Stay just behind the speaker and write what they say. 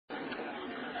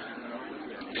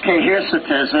Okay,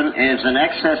 hirsutism is an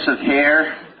excess of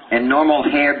hair in normal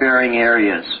hair-bearing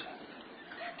areas.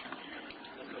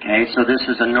 Okay, so this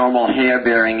is a normal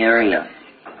hair-bearing area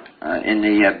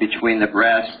between the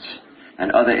breasts,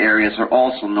 and other areas are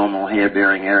also normal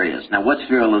hair-bearing areas. Now, what's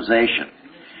virilization?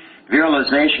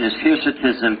 Virilization is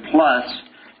hirsutism plus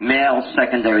male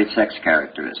secondary sex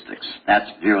characteristics.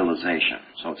 That's virilization.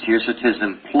 So it's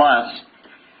hirsutism plus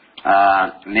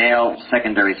male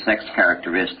secondary sex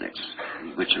characteristics,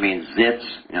 which means zits,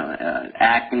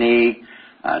 acne,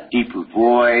 deeper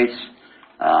voice,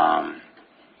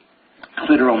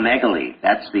 clitoromegaly.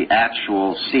 That's the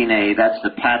actual sine, that's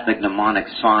the pathognomonic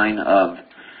sign of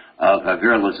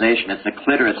virilization. It's the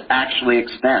clitoris actually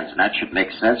extends, and that should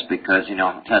make sense because,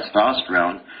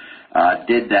 testosterone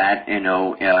did that,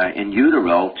 in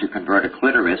utero to convert a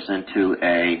clitoris into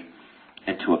a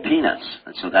penis,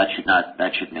 and so that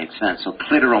should make sense. So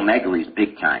clitoromegaly is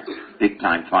big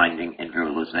time finding in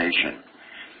virilization.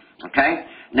 Okay?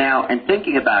 Now, in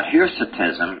thinking about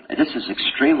hirsutism, this is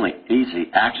extremely easy,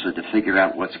 actually, to figure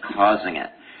out what's causing it.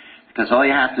 Because all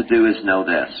you have to do is know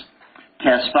this.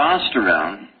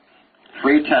 Testosterone,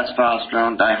 free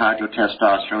testosterone,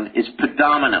 dihydrotestosterone, is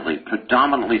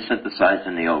predominantly synthesized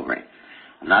in the ovary.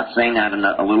 I'm not saying that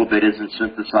a little bit isn't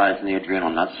synthesized in the adrenal.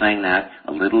 I'm not saying that.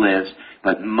 A little is.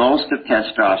 But most of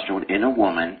testosterone in a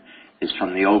woman is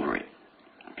from the ovary.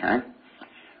 Okay?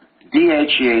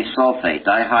 DHEA sulfate,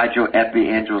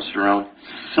 dihydroepiandrosterone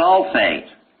sulfate,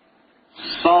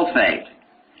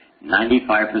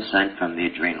 95% from the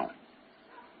adrenal.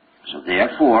 So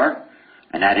therefore,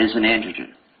 and that is an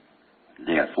androgen.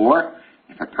 Therefore,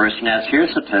 if a person has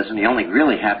hirsutism, you only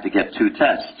really have to get two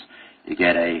tests. You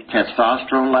get a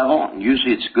testosterone level, and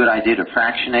usually it's a good idea to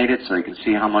fractionate it so you can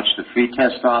see how much the free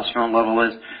testosterone level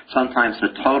is. Sometimes the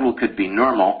total could be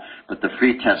normal, but the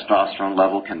free testosterone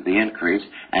level can be increased,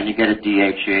 and you get a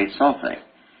DHEA sulfate.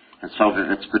 And so if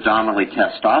it's predominantly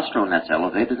testosterone that's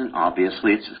elevated, then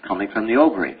obviously it's coming from the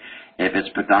ovary. If it's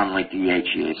predominantly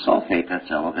DHEA sulfate that's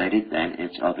elevated, then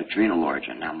it's of adrenal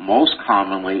origin. Now, most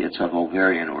commonly, it's of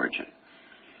ovarian origin.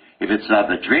 If it's of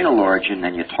adrenal origin,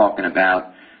 then you're talking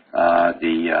about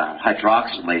the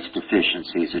hydroxylase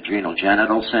deficiencies, adrenal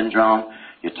genital syndrome.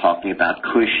 You're talking about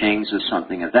Cushing's or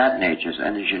something of that nature.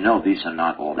 And as you know, these are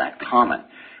not all that common,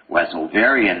 whereas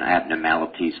ovarian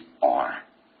abnormalities are.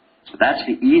 So that's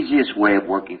the easiest way of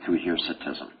working through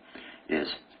hirsutism, is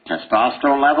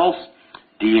testosterone levels,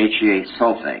 DHEA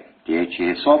sulfate.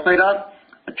 DHEA sulfate up,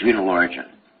 adrenal origin.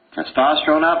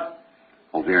 Testosterone up,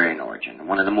 ovarian origin. And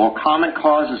one of the more common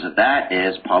causes of that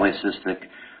is polycystic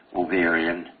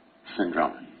ovarian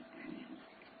syndrome,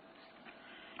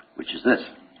 which is this.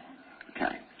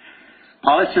 Okay.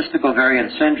 Polycystic ovarian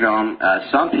syndrome,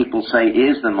 some people say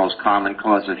is the most common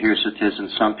cause of hirsutism.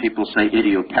 Some people say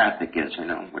idiopathic is,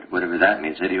 whatever that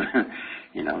means. That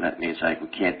means we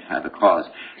can't have a cause.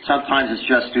 Sometimes it's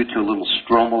just due to a little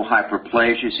stromal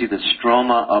hyperplasia. You see, the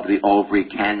stroma of the ovary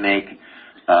can make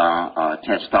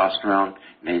testosterone.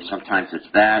 Maybe sometimes it's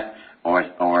that, or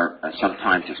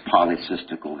sometimes it's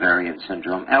polycystic ovarian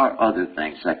syndrome, or other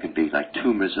things that could be like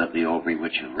tumors of the ovary,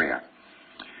 which are rare.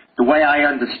 The way I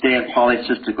understand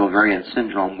polycystic ovarian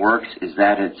syndrome works is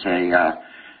that it's a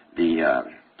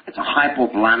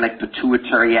hypothalamic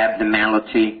pituitary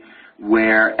abnormality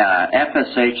where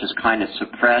FSH is kind of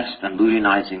suppressed and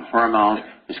luteinizing hormone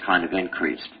is kind of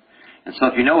increased. And so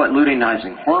if you know what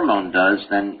luteinizing hormone does,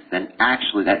 then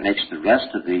actually that makes the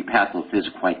rest of the pathophys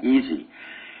quite easy.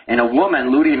 In a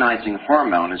woman, luteinizing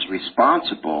hormone is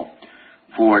responsible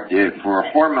for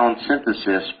hormone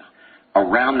synthesis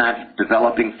around that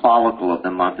developing follicle of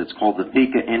the month. It's called the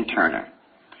theca interna.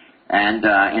 And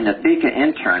in the theca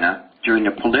interna, during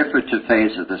the proliferative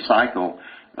phase of the cycle,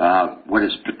 what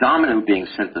is predominantly being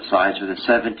synthesized are the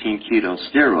 17-keto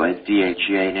steroids,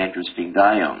 DHEA and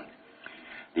androstenedione.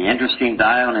 The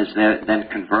androstenedione is then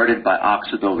converted by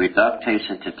oxidoreductase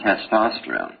into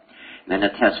testosterone. Then the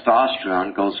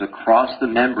testosterone goes across the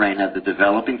membrane of the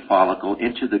developing follicle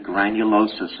into the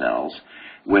granulosa cells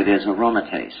where there's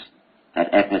aromatase,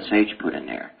 that FSH put in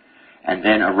there. And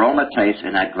then aromatase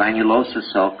in that granulosa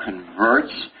cell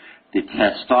converts the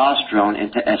testosterone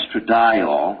into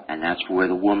estradiol, and that's where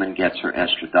the woman gets her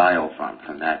estradiol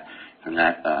from that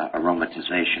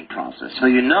aromatization process. So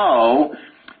you know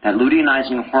that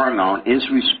luteinizing hormone is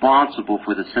responsible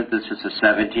for the synthesis of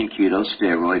 17-keto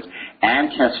steroids and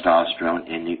testosterone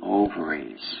in the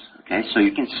ovaries. Okay, so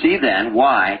you can see then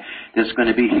why there's going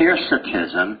to be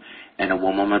hirsutism in a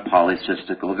woman with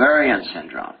polycystic ovarian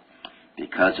syndrome,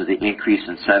 because of the increase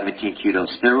in 17-keto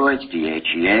steroids,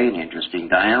 DHEA, and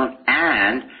androstenedione,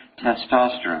 and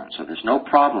testosterone. So there's no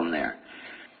problem there.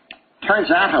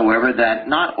 Turns out, however, that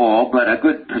not all, but a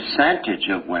good percentage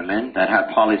of women that have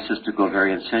polycystic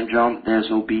ovarian syndrome, there's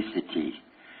obesity.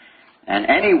 And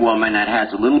any woman that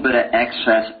has a little bit of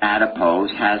excess adipose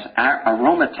has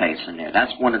aromatase in there.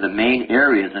 That's one of the main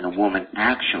areas in a woman,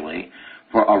 actually,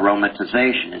 for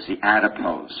aromatization, is the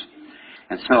adipose.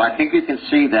 And so I think you can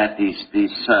see that these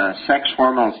sex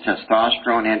hormones,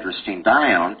 testosterone,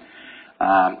 androstenedione,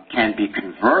 can be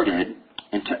converted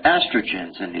into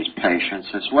estrogens in these patients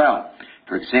as well.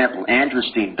 For example,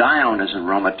 androstenedione is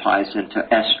aromatized into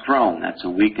estrone. That's a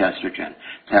weak estrogen.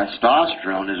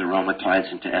 Testosterone is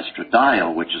aromatized into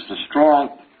estradiol, which is the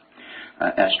strong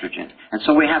estrogen. And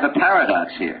so we have a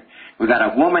paradox here. We've got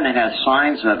a woman that has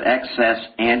signs of excess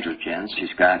androgens.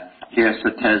 She's got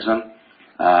hirsutism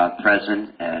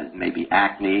present, maybe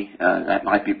acne that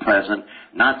might be present.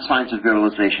 Not signs of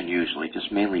virilization usually,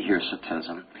 just mainly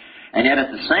hirsutism. And yet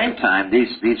at the same time,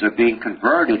 these are being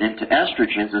converted into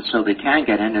estrogens, and so they can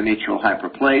get endometrial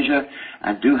hyperplasia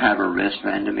and do have a risk for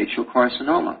endometrial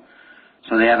carcinoma.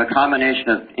 So they have a combination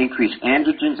of increased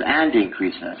androgens and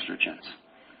increased estrogens.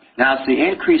 Now, it's the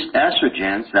increased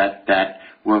estrogens that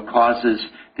causes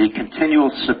the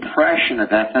continual suppression of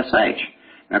FSH.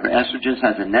 Remember, estrogens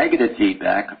has a negative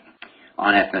feedback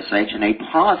on FSH and a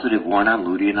positive one on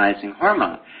luteinizing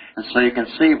hormone. And so you can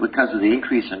see, because of the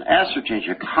increase in estrogens,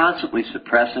 you're constantly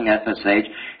suppressing FSH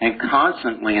and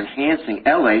constantly enhancing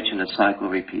LH, and the cycle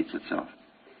repeats itself.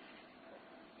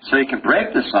 So you can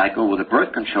break the cycle with a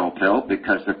birth control pill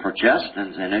because the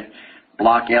progestins in it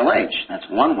block LH. That's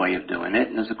one way of doing it,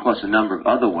 and there's, of course, a number of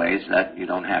other ways that you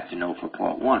don't have to know for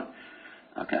part one.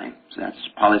 Okay, so that's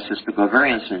polycystic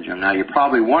ovarian syndrome. Now, you're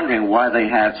probably wondering why they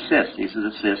have cysts. These are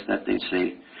the cysts that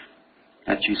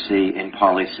you see in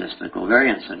polycystic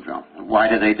ovarian syndrome. Why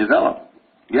do they develop?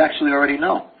 You actually already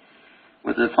know.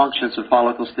 What are the functions of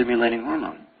follicle-stimulating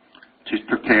hormone? To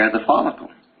prepare the follicle,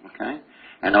 okay?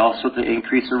 And also to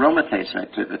increase aromatase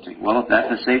activity. Well, if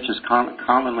FSH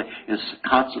is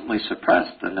constantly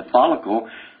suppressed, then the follicle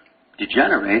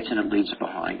degenerates and it leaves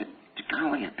behind.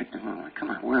 Golly, I picked the wrong one. Come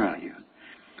on, where are you?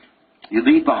 You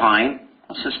leave behind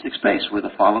a cystic space where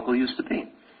the follicle used to be.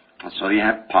 And so you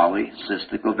have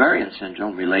polycystic ovarian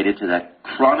syndrome related to that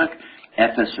chronic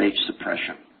FSH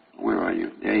suppression. Where are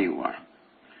you? There you are.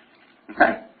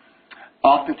 Okay.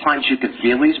 Oftentimes you can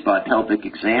feel these by pelvic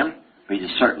exam, but you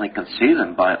certainly can see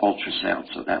them by ultrasound,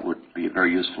 so that would be a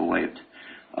very useful way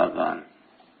of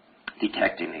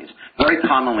detecting these. Very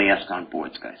commonly asked on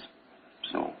boards, guys.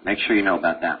 So make sure you know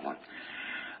about that one.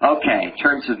 Okay, in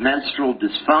terms of menstrual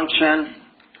dysfunction,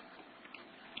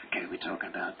 okay, we're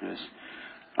talking about this.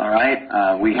 All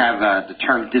right, we have the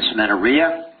term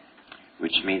dysmenorrhea,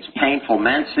 which means painful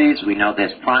menses. We know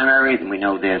there's primary, and we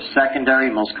know there's secondary.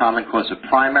 Most common cause of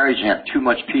primary is you have too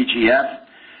much PGF.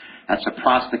 That's a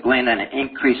prostaglandin, and it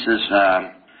increases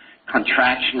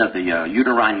contraction of the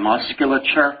uterine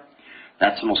musculature.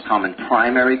 That's the most common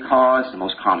primary cause. The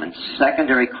most common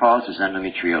secondary cause is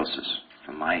endometriosis,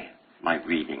 from my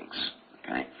readings.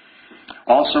 Okay.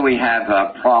 Also, we have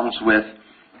problems with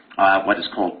what is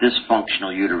called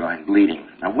dysfunctional uterine bleeding.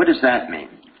 Now, what does that mean?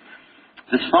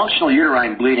 Dysfunctional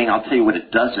uterine bleeding, I'll tell you what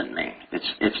it doesn't mean.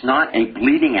 It's not a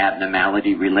bleeding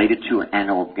abnormality related to an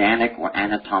organic or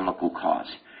anatomical cause.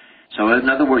 So, in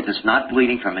other words, it's not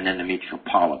bleeding from an endometrial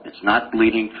polyp. It's not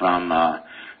bleeding from a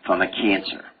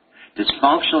cancer.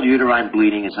 Dysfunctional uterine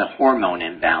bleeding is a hormone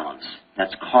imbalance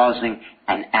that's causing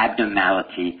an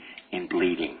abnormality in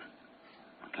bleeding.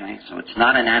 Okay, so it's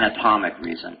not an anatomic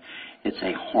reason. It's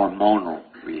a hormonal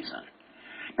reason.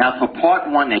 Now, for part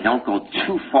one, they don't go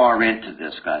too far into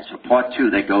this, guys. For part two,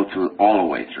 they go through all the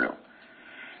way through.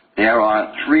 There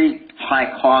are three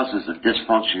high causes of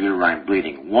dysfunctional uterine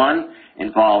bleeding. One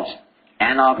involves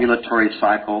anovulatory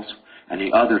cycles, and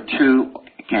the other two,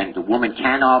 the woman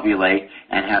can ovulate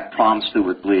and have problems through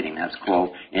with bleeding. That's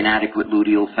called inadequate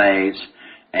luteal phase,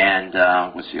 and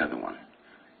what's the other one?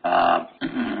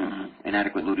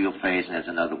 Inadequate luteal phase, and there's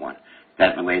another one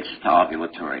that relates to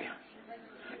ovulatory.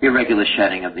 Irregular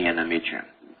shedding of the endometrium.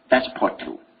 That's part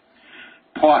two.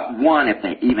 Part one, if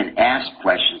they even ask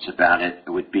questions about it, it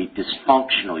would be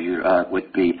dysfunctional,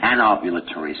 would be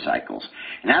anovulatory cycles.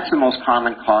 And that's the most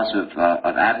common cause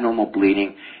of abnormal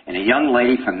bleeding in a young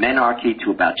lady from menarche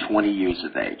to about 20 years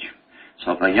of age.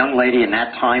 So if a young lady in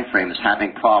that time frame is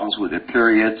having problems with her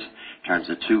periods, in terms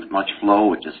of too much flow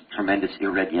or just tremendous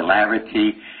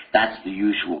irregularity, that's the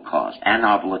usual cause,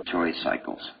 anovulatory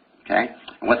cycles. Okay?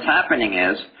 And what's happening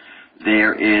is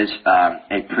there is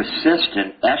a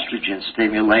persistent estrogen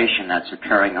stimulation that's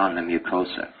occurring on the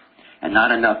mucosa and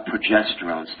not enough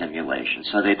progesterone stimulation.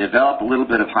 So they develop a little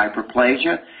bit of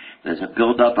hyperplasia. There's a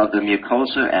buildup of the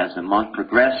mucosa as the month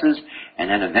progresses, and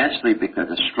then eventually, because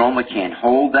the stroma can't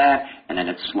hold that, and then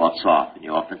it sloughs off, and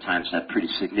you oftentimes have pretty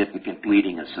significant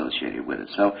bleeding associated with it.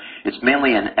 So it's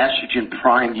mainly an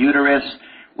estrogen-primed uterus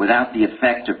without the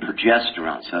effect of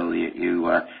progesterone. So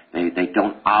they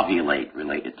don't ovulate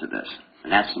related to this,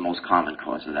 and that's the most common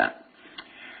cause of that.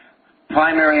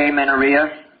 Primary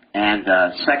amenorrhea and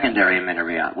secondary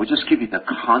amenorrhea. We'll just give you the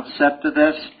concept of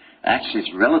this. Actually,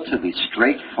 it's relatively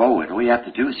straightforward. All you have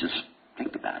to do is just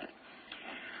think about it.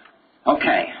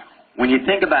 Okay, when you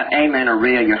think about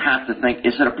amenorrhea, you have to think,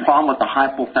 is it a problem with the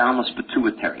hypothalamus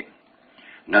pituitary?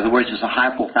 In other words, is the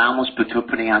hypothalamus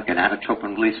putting out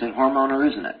gonadotropin-releasing hormone, or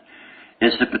isn't it?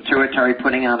 Is the pituitary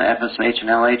putting out FSH and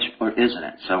LH, or isn't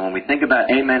it? So when we think about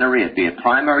amenorrhea, be it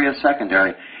primary or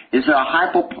secondary, is there a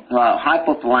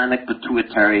hypothalamic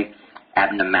pituitary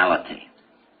abnormality?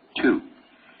 2.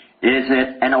 Is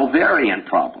it an ovarian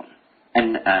problem?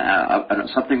 And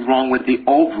something wrong with the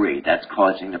ovary that's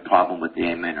causing the problem with the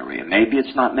amenorrhea? Maybe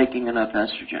it's not making enough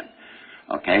estrogen.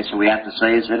 Okay, so we have to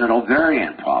say, is it an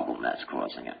ovarian problem that's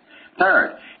causing it?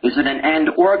 3rd, is it an end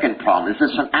organ problem? Is there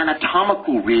some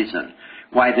anatomical reason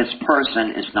why this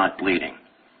person is not bleeding?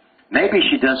 Maybe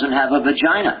she doesn't have a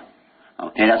vagina.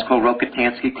 Okay, that's called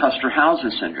Rokitansky-Kuster-Hauser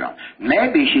syndrome.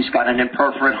 Maybe she's got an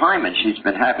imperforate hymen. She's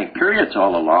been having periods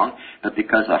all along, but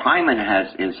because the hymen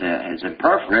is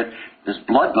imperforate, there's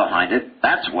blood behind it.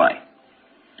 That's why.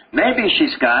 Maybe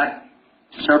she's got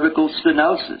cervical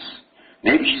stenosis.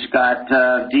 Maybe she's got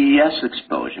DES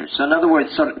exposure. So in other words,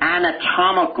 some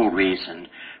anatomical reason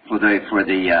for the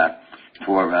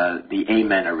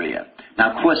amenorrhea.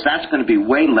 Now, of course, that's going to be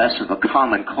way less of a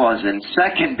common cause in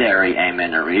secondary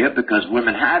amenorrhea because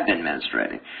women have been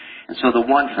menstruating. And so the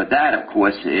one for that, of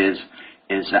course, is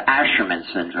Asherman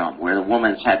syndrome, where the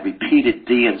woman's had repeated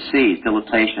D&Cs,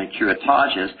 dilatation and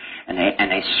curatages, and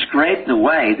they scraped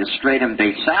away the stratum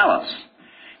basalis.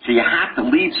 So you have to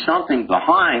leave something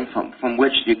behind from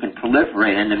which you can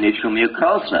proliferate endometrial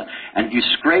mucosa. And if you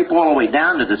scrape all the way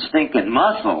down to the stinking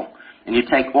muscle, and you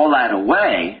take all that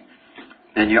away,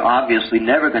 then you're obviously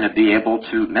never going to be able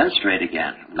to menstruate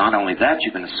again. Not only that,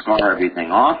 you're going to scar everything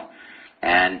off,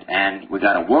 and we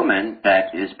got a woman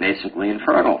that is basically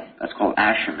infertile. That's called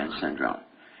Asherman syndrome.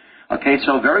 Okay,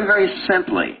 so very, very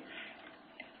simply,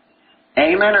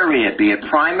 amenorrhea, be it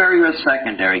primary or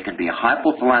secondary, can be a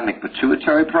hypothalamic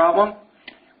pituitary problem,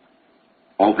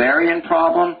 ovarian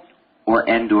problem, or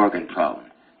end organ problem.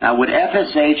 Now, would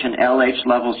FSH and LH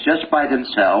levels just by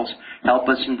themselves help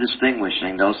us in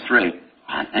distinguishing those 3?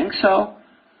 I think so.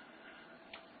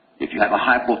 If you have a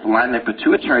hypothalamic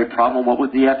pituitary problem, what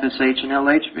would the FSH and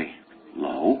LH be?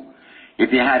 Low.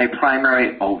 If you had a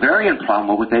primary ovarian problem,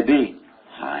 what would they be?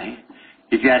 High.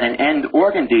 If you had an end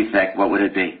organ defect, what would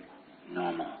it be?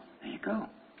 Normal. There you go.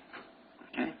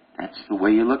 Okay? That's the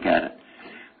way you look at it.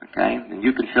 Okay? And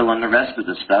you can fill in the rest of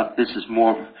the stuff. This is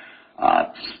more,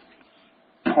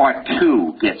 Part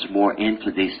 2 gets more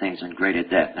into these things in greater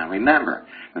depth. Now remember,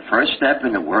 the first step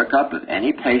in the workup of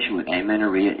any patient with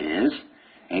amenorrhea is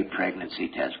a pregnancy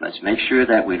test. Let's make sure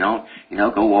that we don't,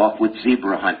 go off with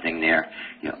zebra hunting there.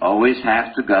 You always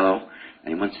have to go.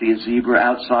 Anyone see a zebra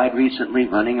outside recently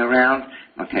running around?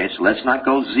 Okay, so let's not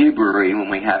go zebra-y when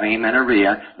we have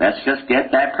amenorrhea. Let's just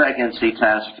get that pregnancy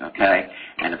test, okay?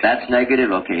 And if that's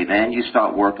negative, okay, then you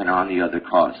start working on the other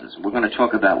causes. We're going to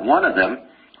talk about one of them,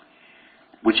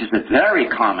 which is a very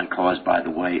common cause, by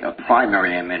the way, of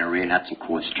primary amenorrhea, and that's, of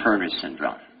course, Turner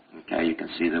syndrome. Okay, you can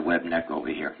see the web neck over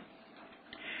here.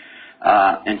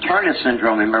 In Turner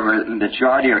syndrome, remember, the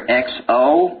majority are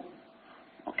XO,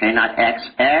 okay, not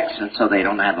XX, and so they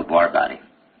don't have a bar body.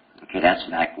 Okay, that's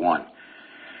Act 1.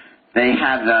 They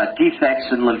have defects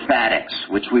in lymphatics,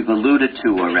 which we've alluded to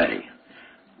already.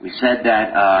 We said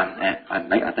that,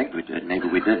 I think we did, maybe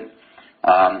we didn't.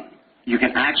 You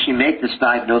can actually make this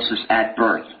diagnosis at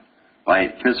birth by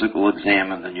physical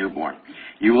exam of the newborn.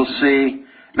 You will see,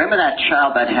 remember that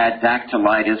child that had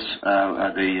dactylitis,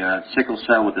 the sickle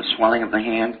cell with the swelling of the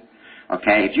hand?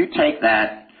 Okay, if you take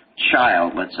that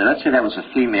child, let's say that was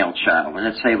a female child, and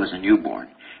let's say it was a newborn,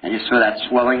 and you saw that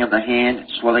swelling of the hand,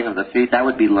 swelling of the feet, that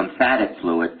would be lymphatic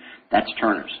fluid. That's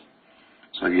Turner's.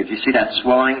 So if you see that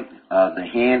swelling of the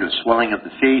hand or swelling of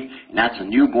the feet, and that's a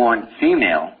newborn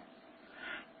female,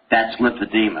 that's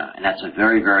lymphedema, and that's a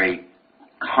very, very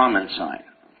common sign,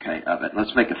 okay, of it.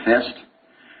 Let's make a fist.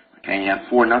 Okay, and you have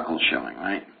 4 knuckles showing,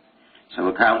 right? So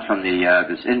we'll count from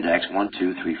this index, 1,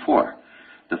 2, 3, 4.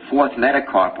 The 4th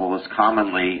metacarpal is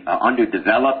commonly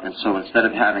underdeveloped, and so instead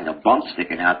of having a bump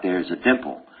sticking out, there's a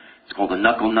dimple. It's called a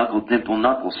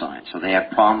knuckle-knuckle-dimple-knuckle sign. So they have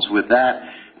problems with that.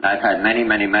 I've had many,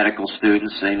 many medical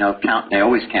students, they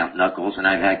always count knuckles, and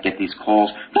I've had get these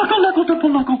calls, knuckle, knuckle, dimple,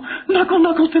 knuckle, knuckle,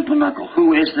 knuckle, dimple, knuckle.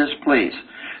 Who is this, please?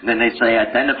 And then they say,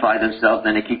 identify themselves,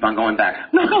 then they keep on going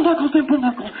back, knuckle, knuckle, dimple,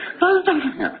 knuckle.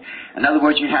 In other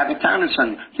words, you have a town and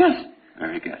son. Yes.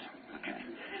 Very good. Okay.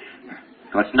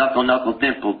 Because knuckle, knuckle,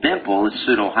 dimple, dimple is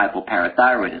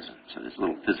pseudo-hypoparathyroidism. So there's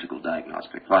little physical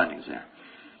diagnostic findings there.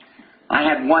 I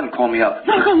had one call me up,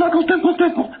 knuckle, knuckle, dimple,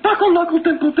 dimple, knuckle, knuckle,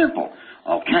 dimple, dimple.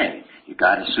 Okay, you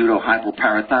got a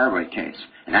pseudo-hypoparathyroid case.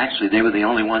 And actually, they were the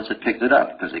only ones that picked it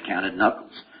up because they counted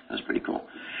knuckles. That was pretty cool.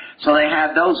 So they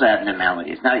have those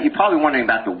abnormalities. Now, you're probably wondering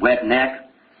about the wet neck.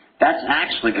 That's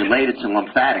actually related to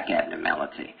lymphatic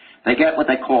abnormality. They get what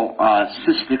they call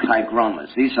cystic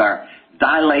hygromas. These are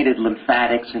dilated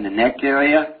lymphatics in the neck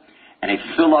area, and they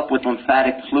fill up with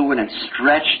lymphatic fluid and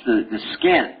stretch the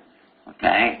skin.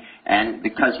 Okay? And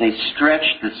because they stretch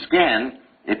the skin,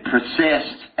 it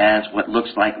persists as what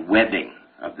looks like webbing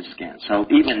of the skin. So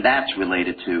even that's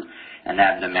related to an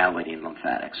abnormality in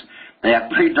lymphatics. They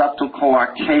have preductal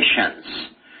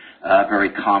coarctations very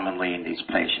commonly in these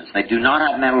patients. They do not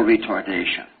have mental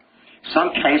retardation.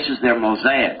 Some cases they're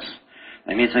mosaics.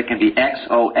 That means they can be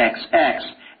XOXX,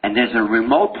 and there's a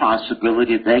remote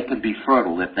possibility that they can be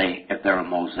fertile if they're a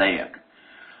mosaic.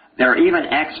 There are even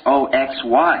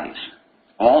XOXYs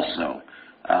also.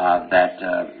 That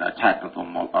type of a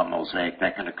mosaic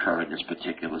that can occur in this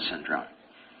particular syndrome.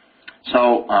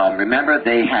 So remember,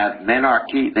 they have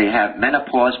menarche, they have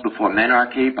menopause before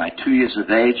menarche by 2 years of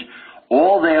age.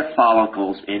 All their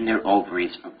follicles in their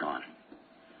ovaries are gone.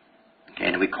 Okay,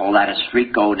 and we call that a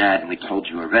streak gonad, and we told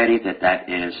you already that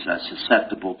is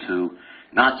susceptible to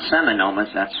not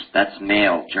seminomas, that's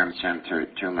male germ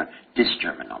tumor,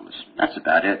 dysgerminomas. That's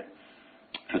about it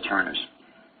for Turners.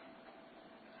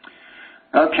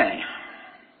 Okay.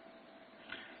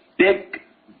 Big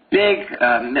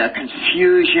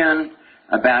confusion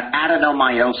about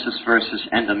adenomyosis versus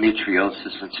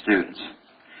endometriosis in students.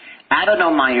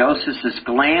 Adenomyosis is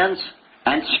glands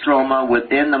and stroma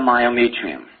within the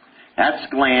myometrium. That's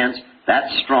glands,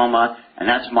 that's stroma, and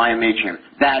that's myometrium.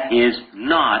 That is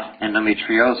not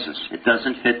endometriosis. It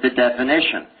doesn't fit the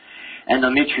definition.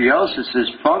 Endometriosis is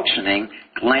functioning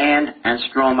gland and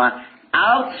stroma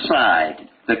outside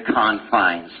the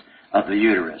confines of the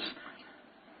uterus.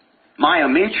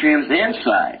 Myometrium's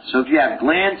inside. So if you have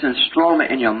glands and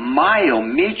stroma in your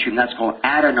myometrium, that's called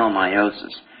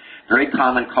adenomyosis. Very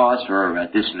common cause for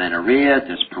dysmenorrhea,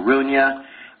 dyspareunia,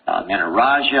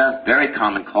 menorrhagia. Very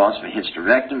common cause for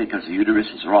hysterectomy because the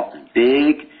uteruses are often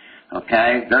big.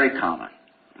 Okay, very common.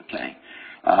 Okay,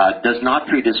 does not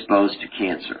predispose to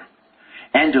cancer.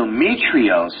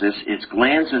 Endometriosis is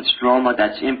glands and stroma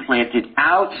that's implanted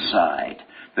outside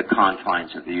the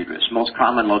confines of the uterus. Most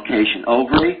common location,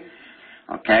 ovary.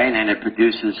 Okay, and then it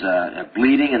produces a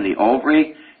bleeding in the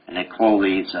ovary, and they call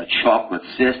these chocolate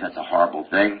cysts. That's a horrible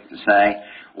thing to say.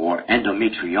 Or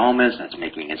endometriomas. That's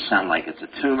making it sound like it's a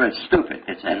tumor. It's stupid.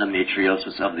 It's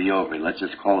endometriosis of the ovary. Let's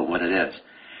just call it what it is.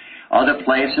 Other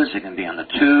places, it can be on the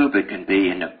tube. It can be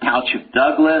in the pouch of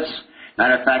Douglas.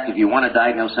 Matter of fact, if you want to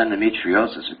diagnose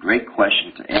endometriosis, a great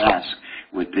question to ask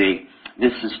would be,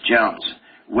 Mrs. Jones,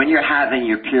 when you're having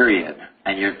your period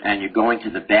and you're going to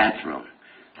the bathroom,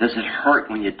 does it hurt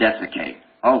when you defecate?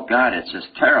 Oh, God, it's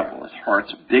just terrible. It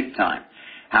hurts big time.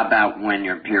 How about when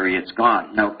your period's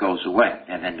gone? No, it goes away.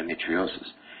 You have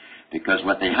endometriosis. Because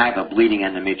what they have are bleeding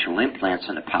endometrial implants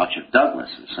in the pouch of Douglas.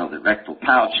 And so the rectal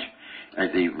pouch,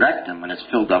 the rectum, when it's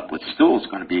filled up with stool, is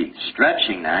going to be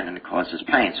stretching that, and it causes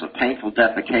pain. So painful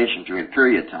defecation during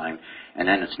period time, and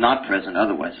then it's not present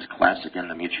otherwise. It's classic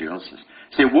endometriosis.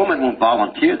 See, a woman won't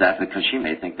volunteer that because she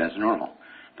may think that's normal,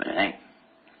 but it ain't.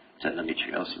 It's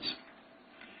endometriosis.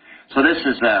 So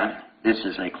this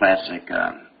is a classic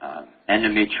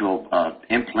endometrial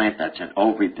implant that's an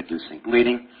ovary producing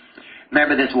bleeding.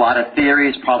 Remember, there's a lot of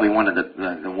theories. Probably one of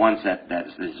the ones that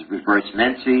is reverse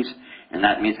menses, and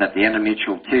that means that the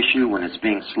endometrial tissue, when it's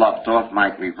being sloughed off,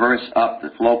 might reverse up the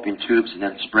fallopian tubes and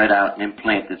then spread out and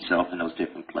implant itself in those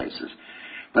different places.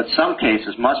 But some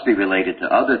cases must be related to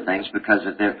other things because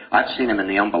I've seen them in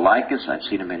the umbilicus, I've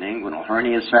seen them in inguinal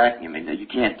hernia sac. I mean, you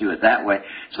can't do it that way.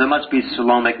 So there must be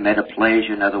coelomic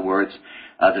metaplasia. In other words,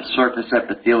 the surface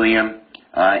epithelium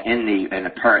in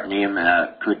the peritoneum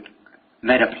could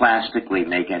metaplastically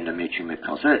make endometrium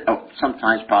mucosa.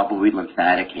 Sometimes probably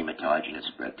lymphatic hematogenous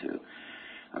spread too.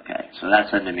 Okay, so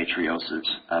that's endometriosis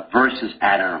versus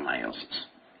adenomyosis.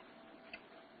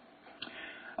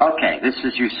 Okay,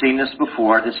 you've seen this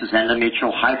before. This is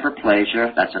endometrial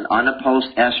hyperplasia. That's an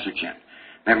unopposed estrogen.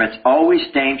 Remember, it's always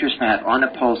dangerous to have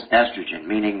unopposed estrogen,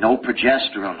 meaning no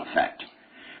progesterone effect.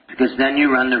 because then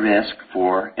you run the risk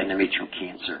for endometrial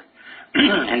cancer.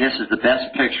 And this is the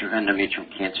best picture of endometrial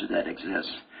cancer that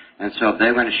exists. And so if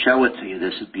they're going to show it to you,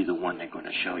 this would be the one they're going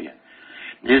to show you.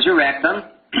 Here's a rectum.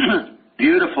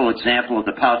 Beautiful example of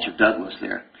the pouch of Douglas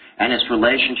there and its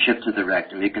relationship to the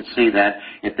rectum. You can see that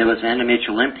if there was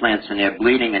endometrial implants in there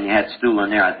bleeding and you had stool in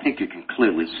there, I think you can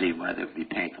clearly see why there would be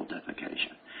painful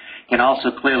defecation. You can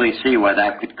also clearly see why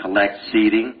that could collect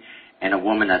seeding in a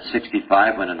woman that's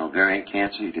 65 with an ovarian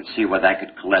cancer. You can see why that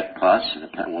could collect pus in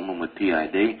a woman with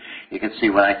PID. You can see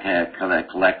why that could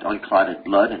collect unclotted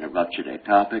blood in a ruptured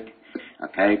ectopic,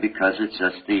 okay, because it's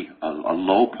just a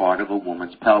low part of a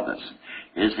woman's pelvis.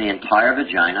 Here's the entire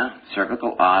vagina,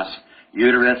 cervical os,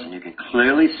 uterus, and you can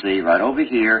clearly see right over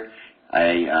here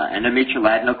a endometrial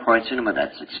adenocarcinoma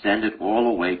that's extended all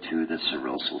the way to the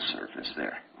serosal surface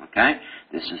there, okay?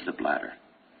 This is the bladder.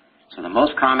 So the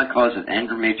most common cause of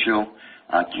endometrial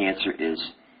cancer is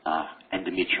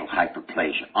endometrial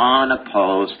hyperplasia,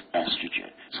 unopposed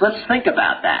estrogen. So let's think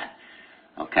about that,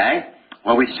 okay?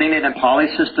 Well, we've seen it in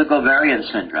polycystic ovarian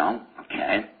syndrome,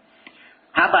 okay?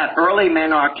 How about early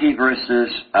menarche versus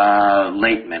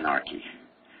late menarche?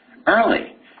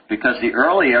 Early, because the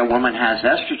earlier a woman has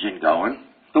estrogen going,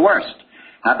 the worse.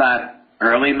 How about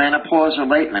early menopause or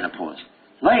late menopause?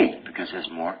 Late, because there's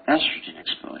more estrogen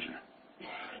exposure.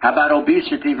 How about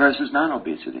obesity versus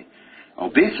non-obesity?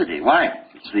 Obesity, why?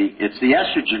 It's the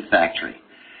estrogen factory.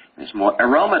 There's more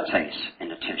aromatase in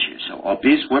the tissue. So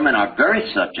obese women are very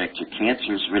subject to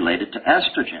cancers related to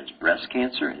estrogens, breast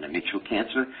cancer, endometrial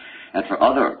cancer, and for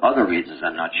other reasons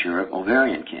I'm not sure of,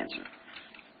 ovarian cancer.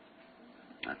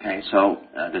 Okay, so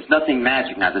there's nothing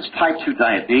magic. Now, this type 2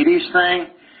 diabetes thing,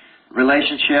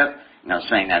 relationship,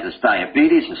 saying that this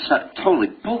diabetes is totally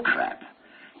bullcrap.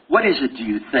 What is it, do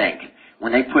you think,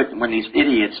 when these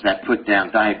idiots that put down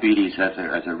diabetes as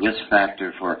a risk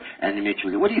factor for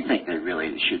endometrial, what do you think they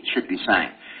really should be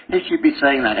saying? They should be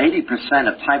saying that 80%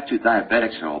 of type 2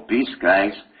 diabetics are obese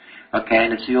guys, okay,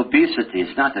 and it's the obesity,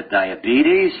 it's not the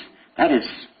diabetes. That is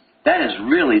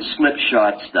really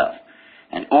slipshod stuff.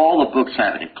 And all the books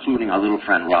have it, including our little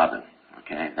friend Robin,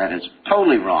 okay? That is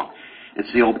totally wrong. It's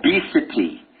the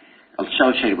obesity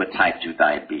associated with type 2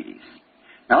 diabetes.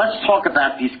 Now let's talk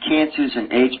about these cancers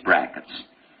in age brackets.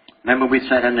 Remember we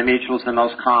said endometrial is the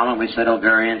most common, we said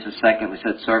ovarian is the second, we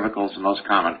said cervical is the most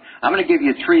common. I'm going to give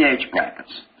you 3 age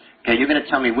brackets. Okay, you're going to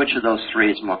tell me which of those 3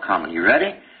 is more common. You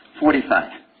ready?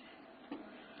 45.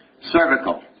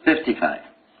 Cervical, 55.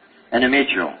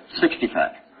 Endometrial,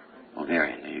 65.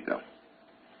 Ovarian, there you go.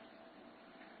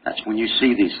 That's when you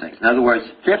see these things. In other words,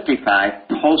 55,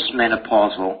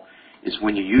 postmenopausal, is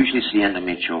when you usually see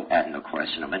endometrial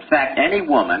adenocarcinoma. In fact, any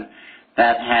woman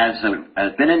that has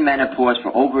been in menopause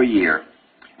for over a year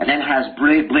and then has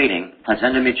bleeding has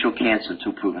endometrial cancer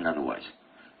until proven otherwise.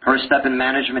 First step in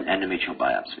management, endometrial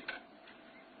biopsy.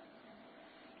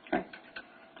 Okay?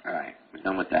 All right, we're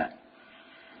done with that.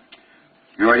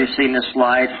 You've already seen this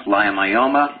slide,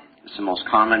 leiomyoma. It's the most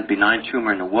common benign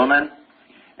tumor in a woman.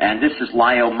 And this is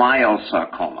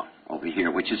leiomyosarcoma over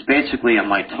here, which is basically a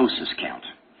mitosis count.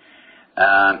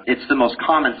 It's the most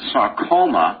common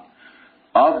sarcoma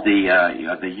of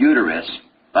the uterus,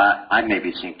 but I may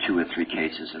be seeing 2 or 3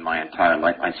 cases in my entire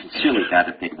life. I sincerely doubt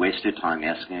if they'd waste their time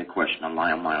asking a question on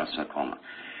leiomyosarcoma.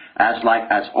 As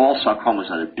all sarcomas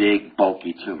are the big,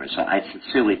 bulky tumors, so I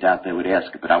sincerely doubt they would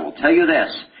ask it. But I will tell you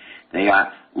this,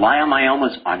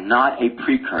 leiomyomas are not a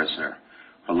precursor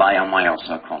for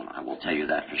leiomyosarcoma. I will tell you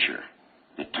that for sure.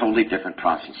 They're totally different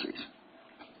processes.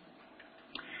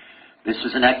 This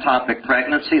is an ectopic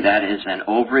pregnancy. That is an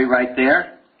ovary right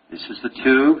there. This is the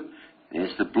tube.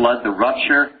 There's the blood, the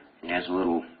rupture, and there's a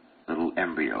little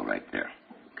embryo right there.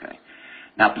 Okay.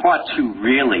 Now, part 2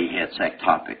 really hits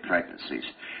ectopic pregnancies.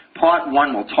 Part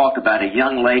 1 will talk about a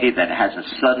young lady that has a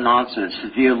sudden onset of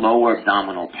severe lower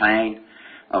abdominal pain.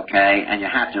 Okay, and you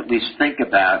have to at least think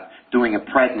about doing a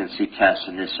pregnancy test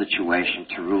in this situation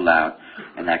to rule out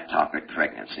an ectopic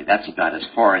pregnancy. That's about as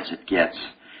far as it gets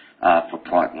for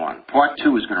part 1. Part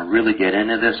 2 is going to really get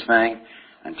into this thing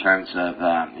in terms of,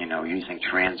 using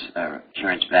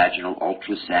transvaginal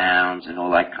ultrasounds and all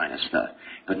that kind of stuff,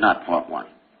 but not part 1.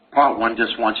 Part 1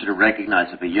 just wants you to recognize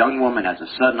if a young woman has a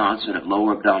sudden onset of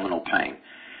lower abdominal pain,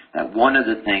 that one of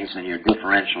the things in your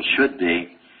differential should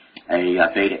be a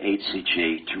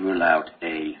beta-HCG to rule out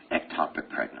a ectopic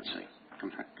pregnancy.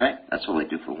 Okay? That's all they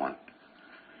do for 1.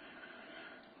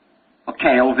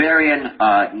 Okay, ovarian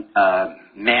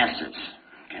masses.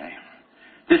 Okay.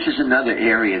 This is another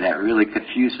area that really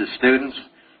confuses students.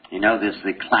 There's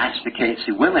the classification.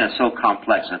 See, women are so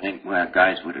complex. I think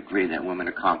guys would agree that women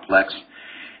are complex.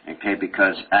 Okay,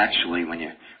 because actually when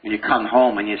you come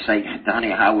home and you say,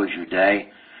 honey, how was your day?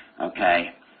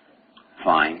 Okay,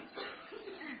 fine.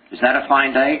 Is that a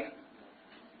fine day?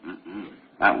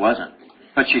 That wasn't.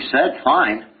 But she said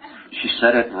fine. She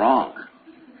said it wrong.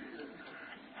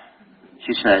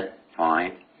 She said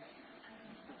fine.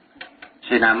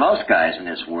 See, now most guys in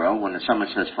this world, when someone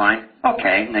says fine,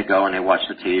 okay, and they go and they watch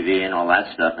the TV and all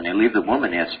that stuff, and they leave the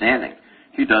woman there standing.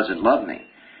 He doesn't love me.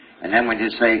 And then when they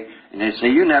say,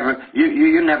 you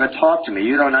never talk to me,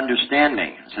 you don't understand me.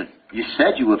 I said, you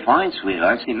said you were fine,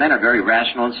 sweetheart. See, men are very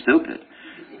rational and stupid.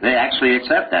 They actually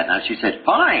accept that. Now she said,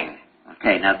 fine.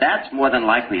 Okay, now that's more than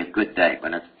likely a good day,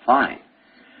 but it's fine.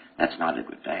 That's not a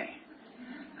good day.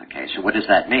 Okay, so what does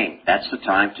that mean? That's the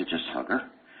time to just hug her.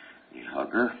 You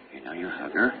hug her, you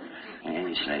hug her, and then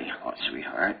you say, oh,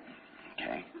 sweetheart,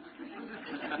 okay.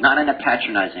 Not in a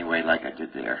patronizing way like I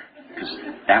did there, because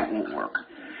that won't work.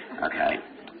 Okay,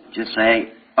 just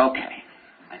say, okay.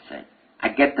 I said, I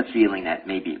get the feeling that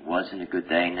maybe it wasn't a good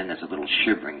day, and then there's a little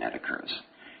shivering that occurs.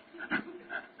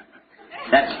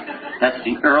 That's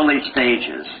the early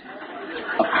stages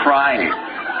of crying.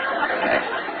 Okay.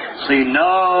 So you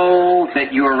know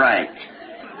that you were right.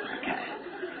 Okay.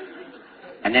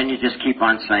 And then you just keep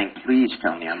on saying, please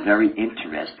tell me, I'm very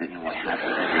interested in what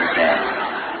happened in your day.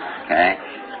 Okay?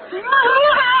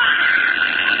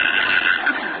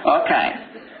 Okay.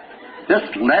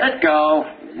 Just let it go.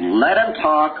 Let them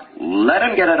talk. Let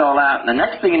them get it all out. And the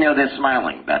next thing you know, they're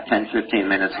smiling about 10, 15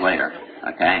 minutes later.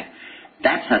 Okay?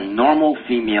 That's a normal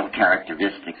female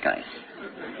characteristic, guys.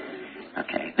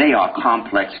 Okay, they are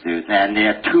complex dudes, and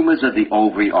their tumors of the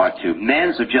ovary are too.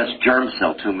 Men's are just germ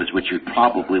cell tumors, which you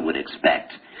probably would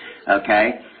expect.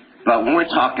 Okay? But when we're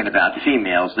talking about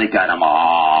females, they got them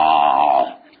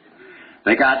all.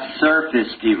 They got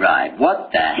surface-derived.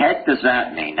 What the heck does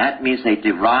that mean? That means they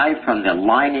derive from the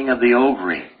lining of the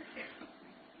ovary.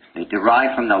 They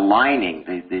derive from the lining,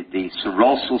 the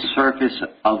serosal surface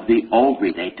of the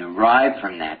ovary. They derive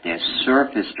from that. They're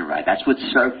surface-derived. That's what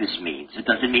surface means. It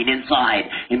doesn't mean inside.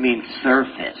 It means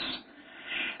surface.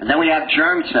 And then we have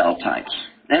germ cell types.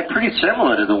 They're pretty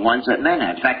similar to the ones that men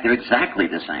have. In fact, they're exactly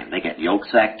the same. They get yolk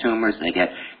sac tumors.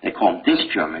 They call them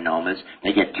dysgerminomas.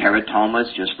 They get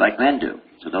teratomas just like men do.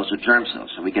 So those are germ cells.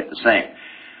 So we get the same.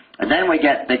 And then they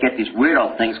get these weird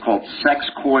old things called sex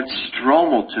cord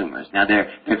stromal tumors. Now, they're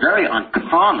very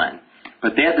uncommon,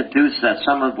 but they're the deuce that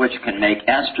some of which can make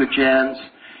estrogens,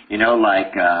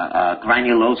 like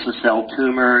granulosa cell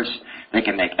tumors. They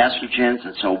can make estrogens,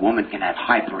 and so a woman can have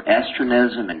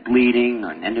hyperestrogenism and bleeding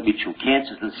and endometrial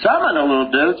cancers. And some of the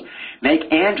little dudes make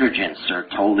androgens,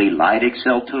 Sertoli Leydig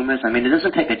cell tumors. I mean, it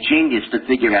doesn't take a genius to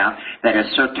figure out that a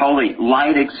Sertoli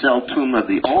Leydig cell tumor of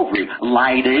the ovary,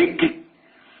 Leydig,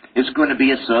 is going to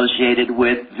be associated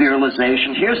with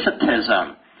virilization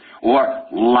hirsutism or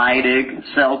Leydig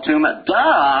cell tumor. Duh!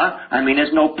 I mean,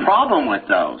 there's no problem with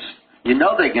those. You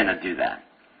know they're going to do that.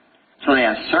 So they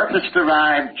have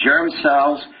surface-derived germ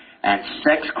cells and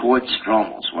sex cord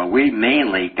stromals, where we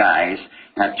mainly, guys,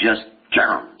 have just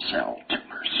germ cell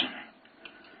tumors.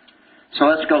 So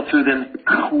let's go through them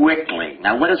quickly.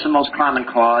 Now, what is the most common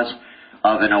cause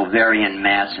of an ovarian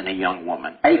mass in a young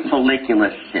woman? A follicular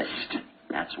cyst.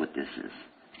 That's what this is.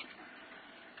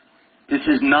 This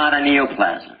is not a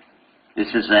neoplasm. This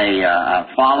is a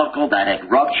follicle that had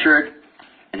ruptured,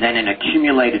 and then an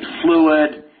accumulated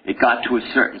fluid. It got to a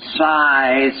certain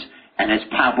size, and it's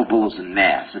palpable as a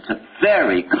mass. It's a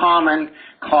very common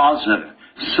cause of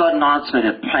sudden onset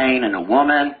of pain in a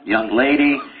woman, young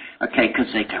lady, okay,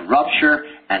 because they can rupture,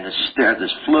 and this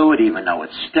fluid, even though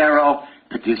it's sterile,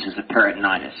 produces a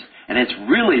peritonitis. And it's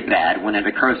really bad when it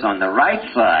occurs on the right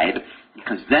side,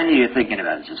 because then you're thinking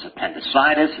about, is this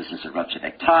appendicitis? Is this a ruptured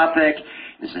ectopic?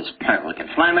 Is this pelvic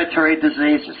inflammatory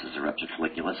disease? Is this a ruptured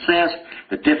follicular cyst?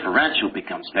 The differential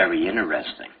becomes very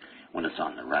interesting when it's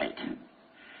on the right.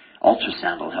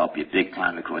 Ultrasound will help you big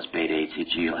time. Of course,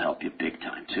 beta-HCG will help you big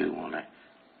time too, won't it?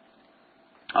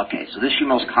 Okay, so this is your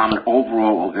most common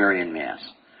overall ovarian mass.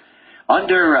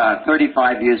 Under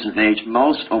 35 years of age,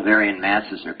 most ovarian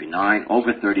masses are benign.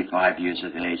 Over 35 years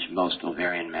of age, most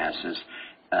ovarian masses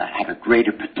have a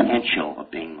greater potential of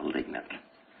being malignant.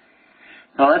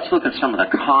 So let's look at some of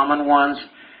the common ones.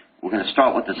 We're going to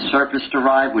start with the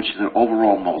surface-derived, which is the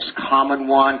overall most common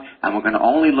one, and we're going to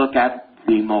only look at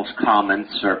the most common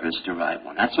surface-derived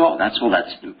one. That's all. That's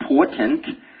important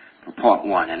for part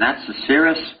one, and that's the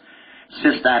serous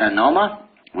cystadenoma,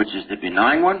 which is the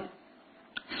benign one,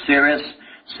 serous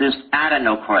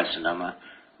cystadenocarcinoma,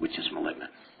 which is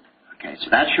malignant. Okay, so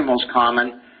that's your most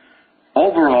common.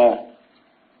 Overall,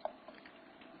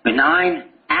 benign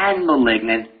and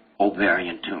malignant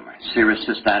ovarian tumor. Serous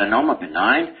cystadenoma,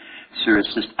 benign. Serous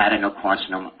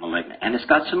adenocarcinoma, malignant. And it's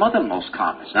got some other most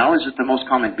common. Not only is it the most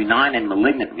common benign and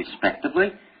malignant,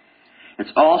 respectively, it's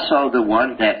also the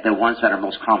ones that are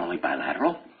most commonly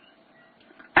bilateral.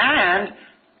 And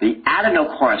the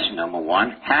adenocarcinoma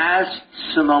one has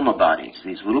psammoma bodies,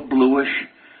 these little bluish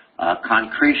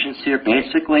concretions here.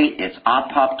 Basically, it's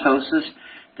apoptosis,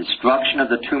 destruction of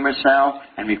the tumor cell,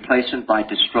 and replacement by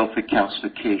dystrophic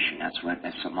calcification. That's what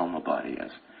a psammoma body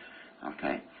is.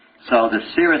 Okay? So the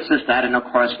serous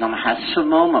adenocarcinoma has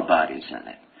psammoma bodies in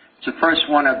it. It's the first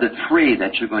one of the three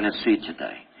that you're going to see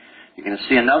today. You're going to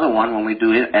see another one when we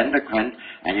do endocrine,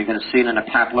 and you're going to see it in a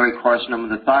papillary carcinoma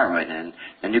of the thyroid, and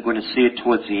then you're going to see it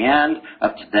towards the end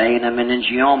of today in a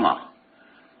meningioma.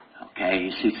 Okay,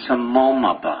 you see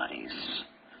psammoma bodies.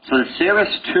 So the serous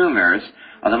tumors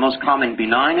are the most common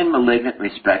benign and malignant,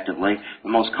 respectively, the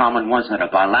most common ones that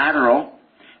are bilateral,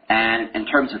 and in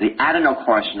terms of the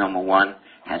adenocarcinoma one,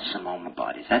 has psammoma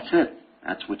bodies. That's it.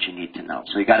 That's what you need to know.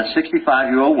 So you got a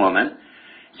 65-year-old woman.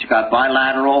 She's got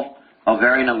bilateral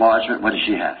ovarian enlargement. What does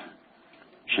she have?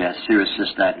 She has serous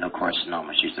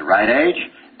adenocarcinoma. She's the right age,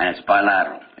 and it's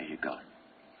bilateral. There you go.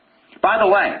 By the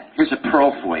way, here's a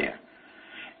pearl for you.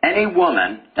 Any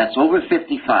woman that's over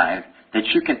 55 that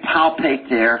you can palpate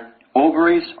their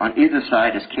ovaries on either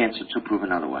side is cancer until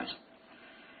proven otherwise.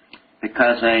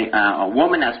 Because a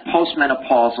woman that's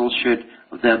postmenopausal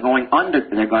they're going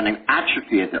to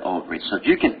atrophy of the ovaries. So if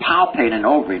you can palpate an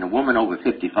ovary in a woman over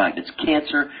 55, it's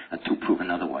cancer until proven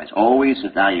otherwise. Always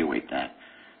evaluate that.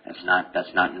 That's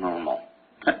not normal.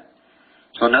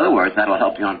 So in other words, that'll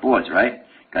help you on boards, right?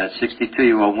 Got a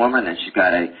 62-year-old woman and she's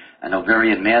got an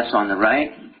ovarian mass on the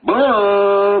right.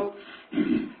 Boop!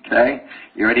 Okay?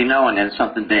 You already know, and then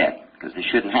something bad, because they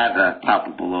shouldn't have a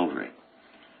palpable ovary.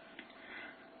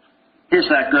 Here's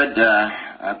a good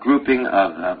grouping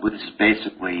of what is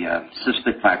basically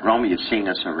cystic fibroma. You've seen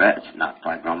this already. It's not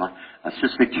fibroma.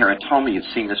 Cystic teratoma. You've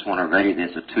seen this one already.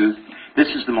 There's a tooth. This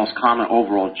is the most common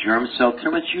overall germ cell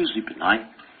tumor. It's usually benign.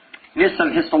 Here's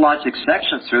some histologic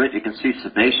sections through it. You can see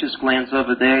sebaceous glands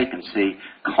over there. You can see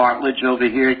cartilage over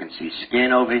here. You can see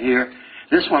skin over here.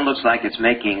 This one looks like it's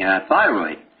making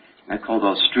thyroid. I call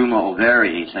those struma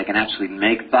ovaries. They can actually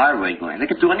make thyroid glands. They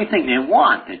can do anything they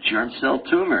want. They're germ cell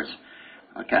tumors.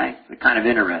 Okay? They're kind of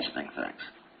interesting things.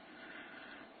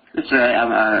 It's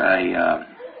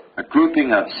a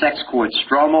grouping of sex cord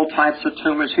stromal types of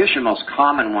tumors. Here's your most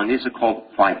common one. These are called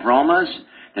fibromas.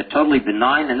 They're totally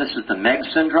benign, and this is the MEG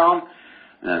syndrome.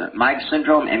 The MEG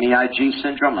syndrome, MEIG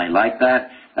syndrome, I like that.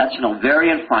 That's an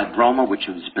ovarian fibroma, which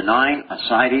is benign,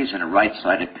 ascites, and a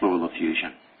right-sided pleural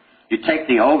effusion. You take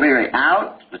the ovary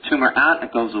out, the tumor out,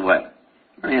 it goes away.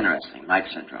 Very interesting, MEG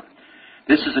syndrome.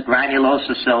 This is a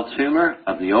granulosa cell tumor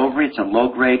of the ovary. It's a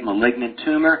low-grade malignant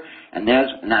tumor. And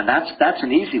now that's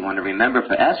an easy one to remember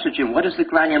for estrogen. What does the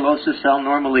granulosa cell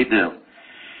normally do?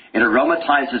 It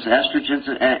aromatizes androgens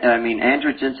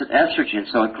and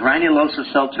estrogen. So a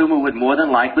granulosa cell tumor would more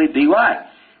than likely be what?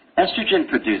 Estrogen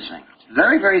producing.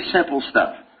 Very, very simple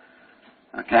stuff.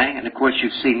 Okay? And of course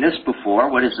you've seen this before.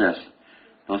 What is this?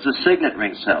 Those are signet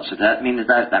ring cells. So does that mean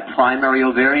that primary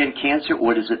ovarian cancer,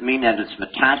 or does it mean that it's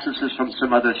metastasis from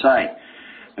some other site?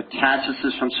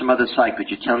 Metastasis from some other site. Could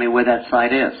you tell me where that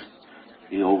site is?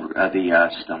 The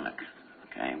stomach.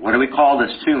 Okay. What do we call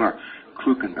this tumor?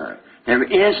 Krukenberg. There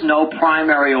is no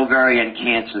primary ovarian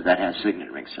cancer that has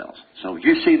signet ring cells. So if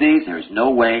you see these, there is no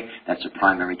way that's a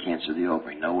primary cancer of the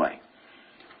ovary. No way.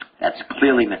 That's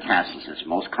clearly metastasis.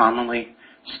 Most commonly,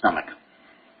 stomach.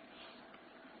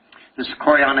 This is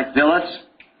chorionic villus.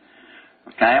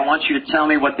 Okay, I want you to tell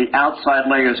me what the outside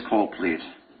layer is called, please.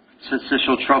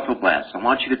 Syncytial trophoblast. I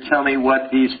want you to tell me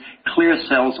what these clear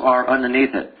cells are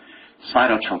underneath it.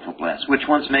 Cytotrophoblast. Which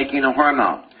one's making a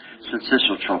hormone?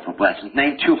 Syncytial trophoblast.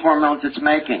 Name two hormones it's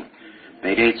making.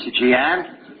 Beta-HCG and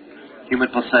human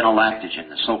placental lactogen,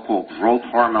 the so-called growth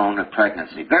hormone of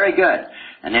pregnancy. Very good.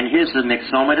 And then here's the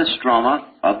myxomatous stroma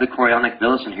of the chorionic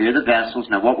villus, and here are the vessels.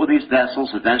 Now, what will these vessels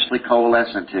eventually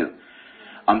coalesce into?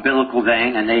 Umbilical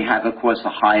vein, and they have, of course, the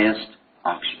highest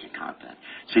oxygen content.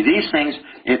 See, these things,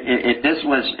 if this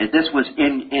was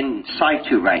in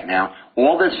situ right now,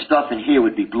 all this stuff in here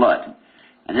would be blood.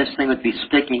 And this thing would be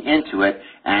sticking into it,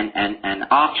 and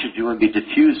oxygen would be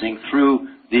diffusing through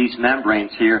these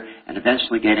membranes here and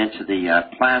eventually get into the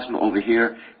plasma over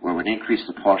here, where it would increase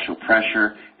the partial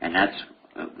pressure, and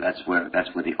that's where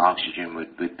the oxygen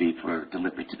would be for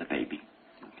delivery to the baby.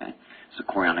 Okay? So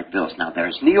chorionic villus. Now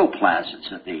there's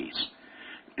neoplasms of these,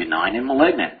 benign and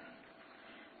malignant.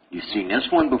 You've seen this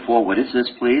one before. What is this,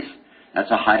 please? That's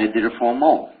a hydatidiform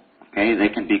mole. Okay, they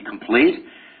can be complete.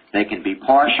 They can be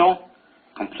partial.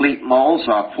 Complete moles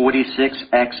are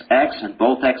 46XX, and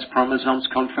both X chromosomes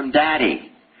come from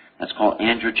daddy. That's called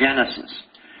androgenesis.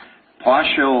 A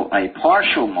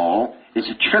partial mole is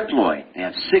a triploid. They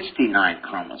have 69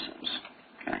 chromosomes,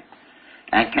 okay,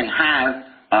 and can have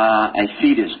a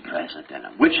fetus present in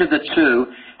them. Which of the two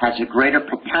has a greater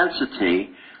propensity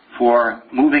for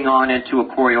moving on into a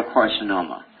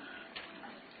choriocarcinoma?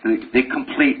 The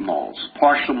complete moles.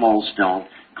 Partial moles don't.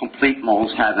 Complete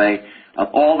moles have of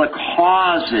all the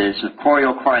causes of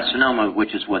choriocarcinoma,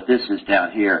 which is what this is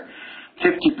down here,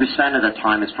 50% of the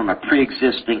time is from a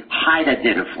pre-existing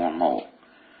hydatidiform mole.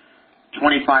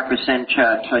 25%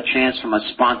 chance from a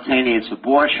spontaneous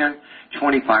abortion,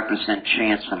 25%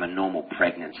 chance from a normal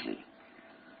pregnancy.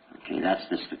 Okay, that's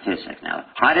the statistic. Now,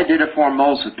 hydatidiform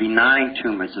moles are benign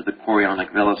tumors of the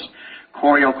chorionic villus.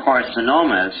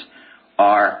 Choriocarcinomas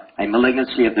are a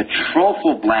malignancy of the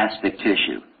trophoblastic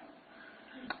tissue.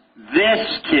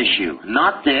 This tissue,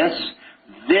 not this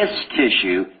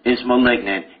tissue is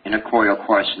malignant in a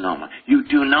choriocarcinoma. You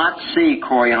do not see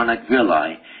chorionic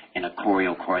villi in a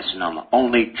choriocarcinoma,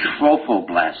 only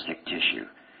trophoblastic tissue.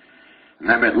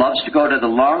 Remember, it loves to go to the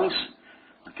lungs,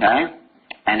 okay,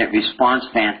 and it responds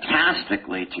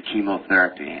fantastically to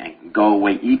chemotherapy and can go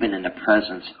away even in the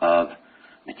presence of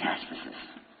metastasis.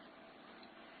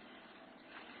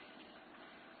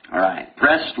 All right,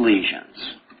 breast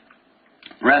lesions.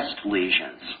 Breast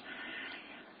lesions.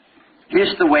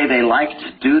 Here's the way they like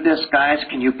to do this, guys.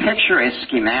 Can you picture a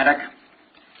schematic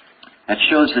that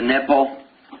shows the nipple,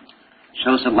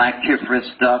 shows the lactiferous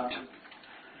duct,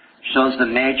 shows the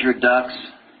major ducts,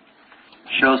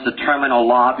 shows the terminal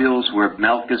lobules where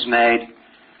milk is made,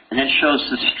 and then shows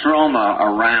the stroma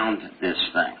around this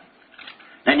thing.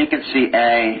 Then you can see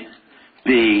A,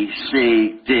 B,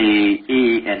 C, D,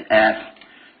 E, and F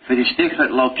for these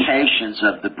different locations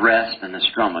of the breast and the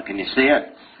stroma. Can you see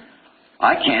it?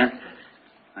 I can.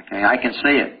 Okay, I can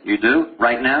see it. You do?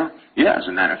 Right now? Yeah, as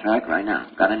a matter of fact, right now.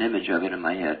 Got an image of it in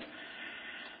my head.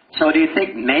 So do you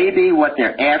think maybe what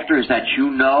they're after is that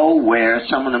you know where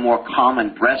some of the more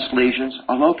common breast lesions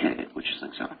are located? Would you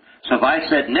think so? So if I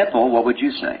said nipple, what would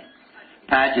you say?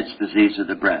 Paget's disease of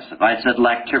the breast. If I said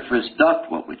lactiferous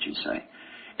duct, what would you say?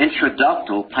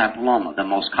 Intraductal papilloma, the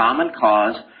most common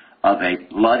cause of a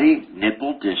bloody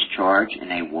nipple discharge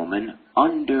in a woman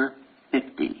under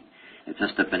 50. It's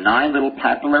just a benign little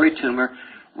papillary tumor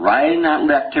right in that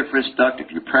lactiferous duct.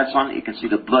 If you press on it, you can see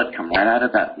the blood come right out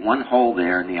of that one hole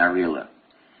there in the areola.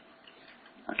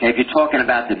 Okay, if you're talking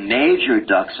about the major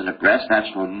ducts in the breast,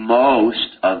 that's where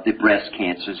most of the breast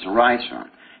cancers arise from.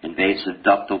 Invasive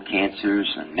ductal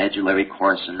cancers and medullary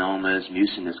carcinomas,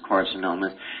 mucinous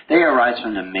carcinomas, they arise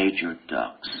from the major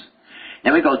ducts.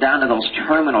 Then we go down to those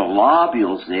terminal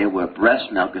lobules there where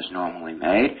breast milk is normally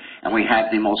made, and we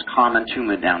have the most common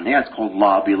tumor down there. It's called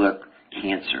lobular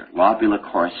cancer, lobular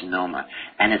carcinoma.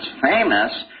 And it's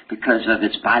famous because of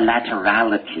its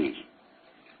bilaterality.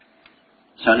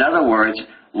 So in other words,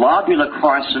 lobular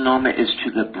carcinoma is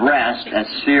to the breast as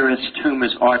serous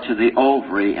tumors are to the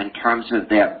ovary in terms of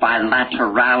their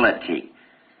bilaterality.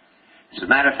 As a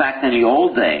matter of fact, in the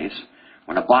old days,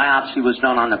 when a biopsy was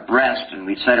done on the breast and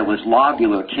we said it was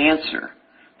lobular cancer,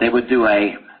 they would do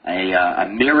a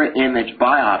mirror image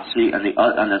biopsy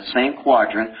on the same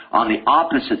quadrant on the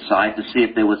opposite side to see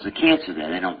if there was a cancer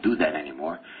there. They don't do that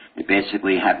anymore. They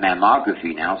basically have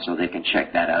mammography now, so they can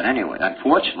check that out anyway.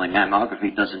 Unfortunately,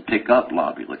 mammography doesn't pick up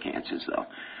lobular cancers, though.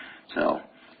 So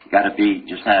you got to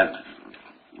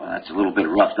that's a little bit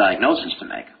of rough diagnosis to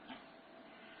make.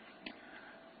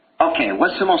 Okay,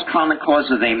 what's the most common cause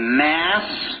of a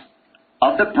mass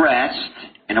of the breast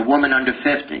in a woman under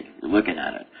 50? You're looking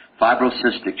at it.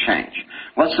 Fibrocystic change.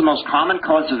 What's the most common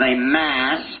cause of a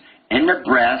mass in the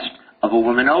breast of a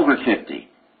woman over 50?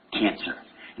 Cancer.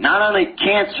 Not only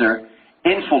cancer,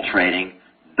 infiltrating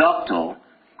ductal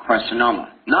carcinoma.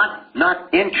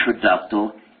 Not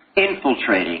intraductal,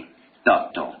 infiltrating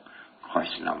ductal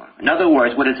carcinoma. In other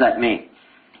words, what does that mean?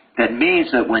 That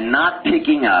means that we're not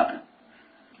picking up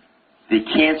the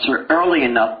cancer early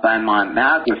enough by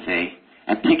mammography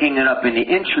and picking it up in the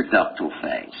intraductal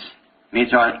phase. It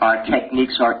means our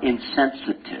techniques are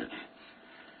insensitive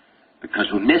because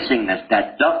we're missing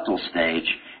that ductal stage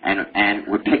and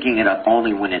we're picking it up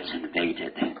only when it's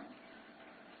invaded.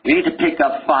 We need to pick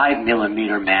up 5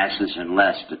 millimeter masses and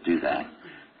less to do that.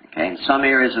 Okay, in some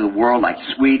areas of the world, like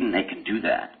Sweden, they can do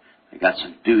that. They got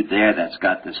some dude there that's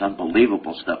got this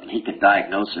unbelievable stuff, and he can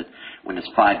diagnose it when it's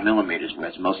 5 millimeters,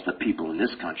 whereas most of the people in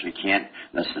this country can't,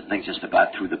 unless the thing's just about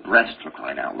through the breast, for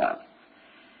crying out loud.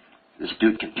 This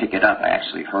dude can pick it up. I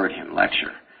actually heard him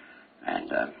lecture.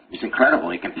 And it's incredible.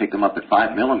 He can pick them up at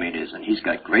 5 millimeters, and he's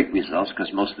got great results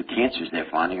because most of the cancers they're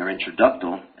finding are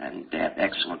intraductal, and they have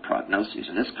excellent prognoses.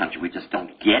 In this country, we just don't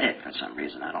get it for some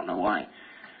reason. I don't know why.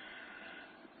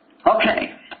 Okay,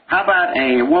 how about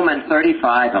a woman,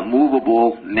 35, a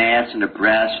movable mass in the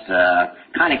breast,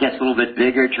 kind of gets a little bit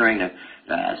bigger during the,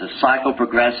 as the cycle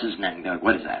progresses, and then,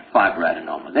 what is that,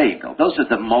 fibroadenoma. There you go. Those are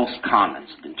the most common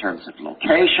in terms of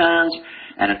locations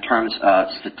and in terms of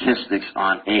statistics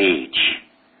on age.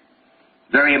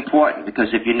 Very important, because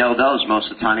if you know those, most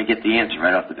of the time you get the answer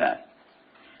right off the bat.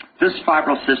 This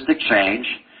fibrocystic change,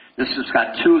 this has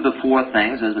got 2 of the 4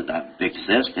 things. There's a big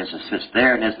cyst, there's a cyst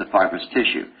there, and there's the fibrous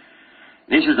tissue.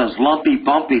 These are those lumpy,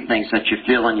 bumpy things that you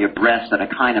feel in your breast that are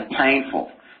kind of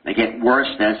painful. They get worse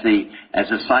as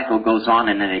the cycle goes on,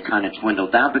 and then they kind of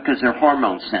dwindle down because they're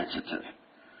hormone sensitive.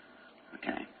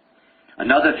 Okay.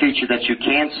 Another feature that you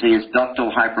can see is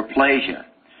ductal hyperplasia.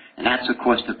 And that's, of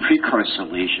course, the precursor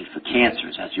lesion for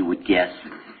cancers, as you would guess,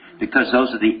 because those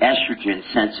are the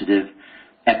estrogen-sensitive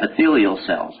epithelial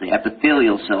cells. The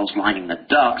epithelial cells lining the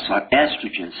ducts are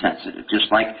estrogen-sensitive,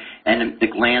 just like the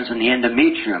glands in the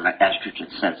endometrium are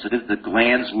estrogen-sensitive. The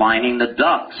glands lining the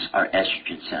ducts are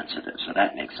estrogen-sensitive, so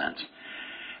that makes sense.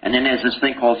 And then there's this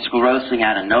thing called sclerosing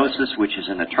adenosis, which is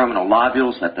in the terminal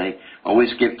lobules that they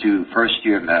always give to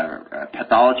first-year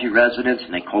pathology residents,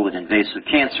 and they call it invasive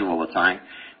cancer all the time,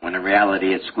 when in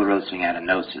reality it's sclerosing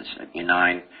adenosis, a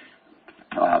benign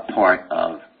part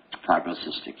of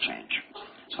fibrocystic change.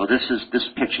 So this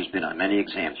picture's been on many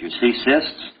exams. You see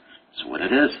cysts, that's what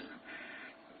it is.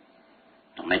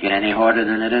 Don't make it any harder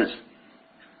than it is.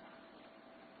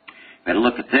 Better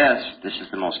look at this. This is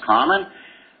the most common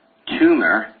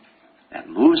tumor that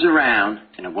moves around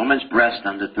in a woman's breast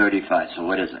under 35. So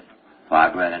what is it?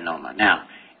 Fibroadenoma. Now,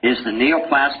 is the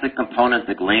neoplastic component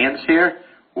the glands here,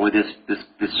 or this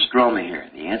stroma here?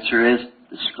 The answer is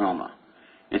the stroma.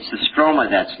 It's the stroma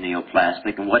that's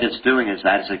neoplastic, and what it's doing is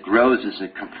that as it grows, as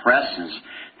it compresses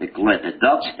the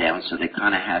ducts down, so they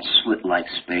kind of have slit-like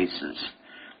spaces.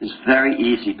 It's very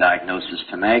easy diagnosis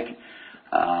to make,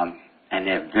 and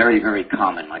they're very, very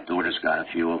common. My daughter's got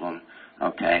a few of them.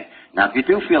 Okay. Now, if you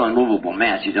do feel a movable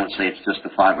mass, you don't say it's just a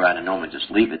fibroadenoma, just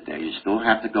leave it there. You still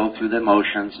have to go through the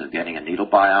motions of getting a needle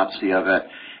biopsy of it,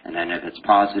 and then if it's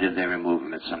positive, they remove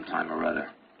them at some time or other.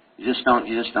 You just don't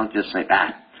say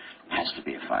that. It has to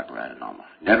be a fibroadenoma.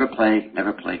 Never play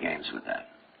games with that.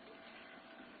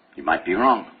 You might be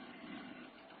wrong.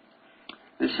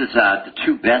 This is the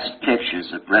 2 best pictures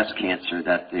of breast cancer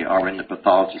that they are in the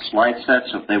pathology slide set.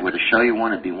 So if they were to show you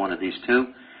one, it'd be one of these 2.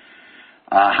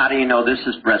 How do you know this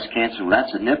is breast cancer? Well,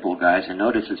 that's a nipple, guys, and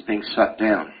notice it's being sucked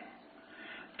down.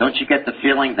 Don't you get the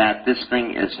feeling that this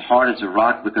thing is hard as a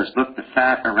rock? Because look, the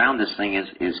fat around this thing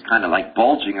is kind of like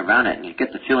bulging around it, and you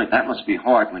get the feeling that must be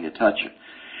hard when you touch it.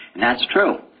 And that's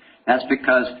true. That's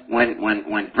because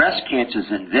when breast cancers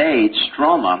invade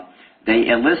stroma, they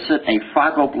elicit a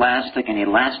fibroblastic and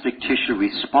elastic tissue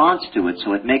response to it,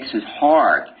 so it makes it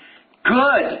hard.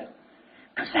 Good,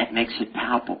 because that makes it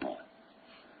palpable.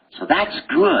 So that's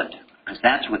good, because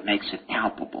that's what makes it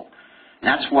palpable. And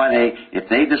that's why if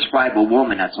they describe a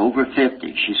woman that's over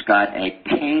 50, she's got a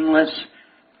painless,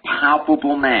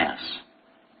 palpable mass,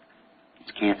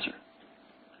 it's cancer.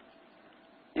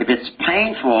 If it's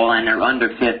painful and they're under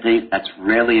 50, that's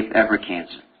rarely, if ever,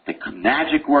 cancer. The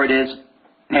magic word is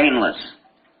painless.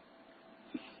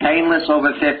 Painless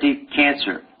over 50,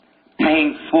 cancer.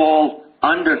 Painful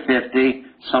under 50,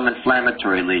 some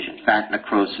inflammatory lesion, fat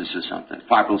necrosis or something,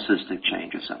 fibrocystic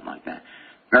change or something like that.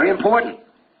 Very important.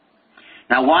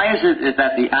 Now, why is it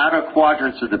that the outer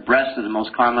quadrants of the breast are the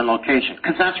most common location?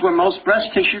 Because that's where most breast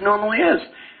tissue normally is.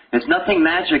 There's nothing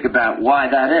magic about why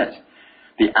that is.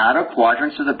 The outer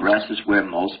quadrants of the breast is where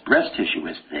most breast tissue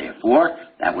is. Therefore,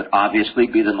 that would obviously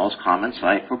be the most common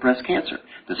site for breast cancer.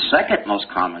 The second most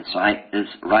common site is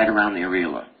right around the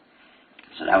areola.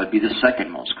 So that would be the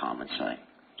second most common site.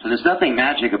 So there's nothing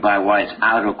magic about why it's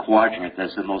outer quadrant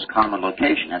that's the most common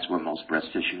location. That's where most breast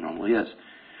tissue normally is.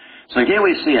 So here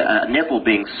we see a nipple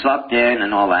being sucked in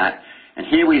and all that. And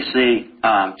here we see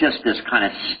just this kind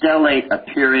of stellate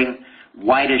appearing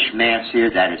whitish mass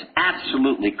here that is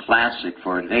absolutely classic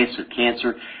for invasive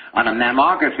cancer. On a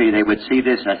mammography, they would see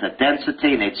this as a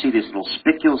density, and they'd see these little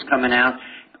spicules coming out.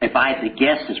 If I had to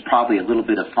guess, there's probably a little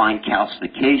bit of fine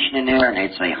calcification in there, and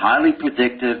they'd say highly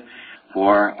predictive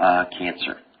for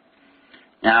cancer.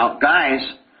 Now, guys,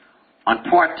 on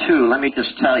part 2, let me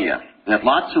just tell you, there are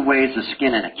lots of ways of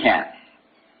skinning a cat.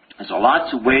 There's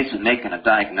lots of ways of making a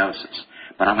diagnosis.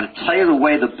 But I'm going to tell you the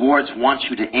way the boards want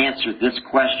you to answer this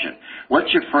question.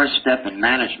 What's your first step in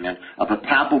management of a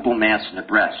palpable mass in the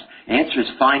breast? The answer is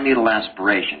fine needle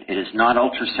aspiration. It is not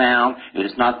ultrasound. It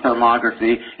is not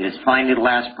thermography. It is fine needle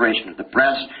aspiration of the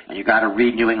breast, and you've got to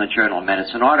read New England Journal of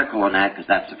Medicine article on that because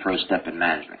that's the first step in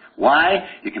management. Why?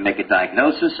 You can make a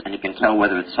diagnosis, and you can tell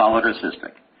whether it's solid or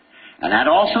cystic. And that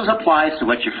also applies to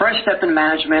what's your first step in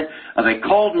management of a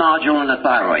cold nodule in the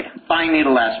thyroid. Fine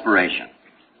needle aspiration.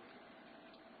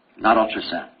 Not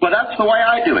ultrasound. Well, that's the way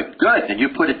I do it. Good. Then you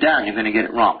put it down. You're going to get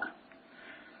it wrong.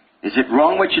 Is it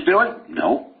wrong what you're doing?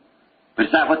 No. But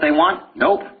is that what they want?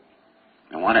 Nope.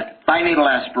 They want it fine needle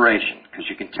aspiration because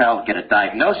you can tell, get a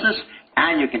diagnosis,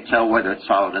 and you can tell whether it's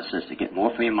solid or cystic. Get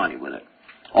more for your money with it.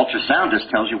 Ultrasound just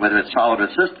tells you whether it's solid or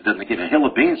cystic. It doesn't give a hill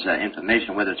of beans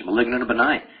information whether it's malignant or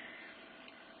benign.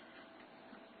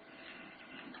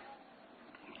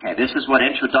 Okay, this is what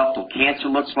intraductal cancer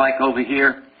looks like over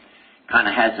here. Kind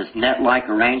of has this net-like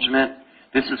arrangement.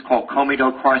 This is called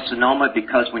comedocarcinoma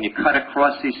because when you cut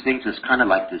across these things, it's kind of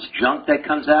like this junk that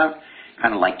comes out,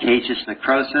 kind of like caseous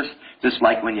necrosis, just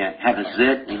like when you have a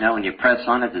zit, you know, when you press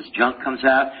on it, this junk comes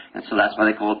out, and so that's why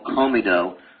they call it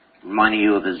comedo, reminding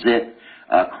you of a zit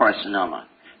carcinoma.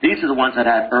 These are the ones that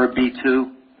have ERB2.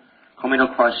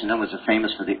 Comedocarcinomas are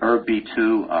famous for the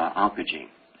ERB2 oncogene.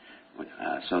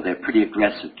 So they're pretty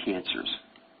aggressive cancers.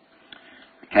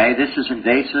 Okay, this is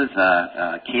invasive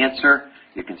cancer.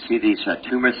 You can see these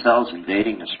tumor cells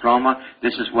invading the stroma.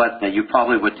 This is what you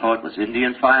probably were told was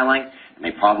Indian filing, and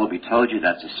they probably told you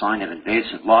that's a sign of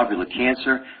invasive lobular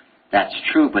cancer. That's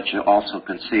true, but you also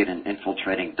can see it in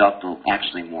infiltrating ductal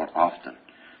actually more often.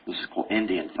 This is called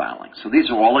Indian filing. So these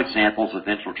are all examples of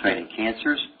infiltrating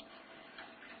cancers.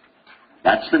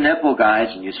 That's the nipple, guys,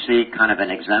 and you see kind of an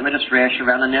eczematous rash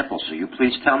around the nipple. So you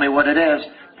please tell me what it is.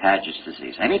 Paget's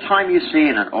disease. Anytime you see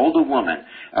in an older woman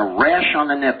a rash on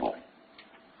the nipple,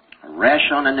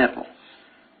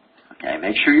 okay,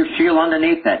 make sure you feel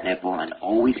underneath that nipple and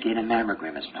always get a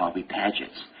mammogram. It's probably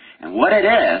Paget's. And what it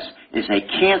is a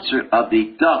cancer of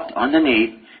the duct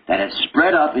underneath that has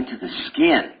spread up into the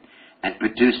skin and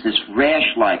produced this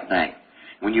rash-like thing.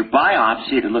 When you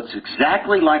biopsy it, it looks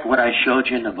exactly like what I showed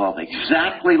you in the vulva,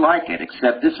 exactly like it,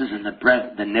 except this is in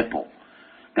the nipple.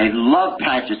 They love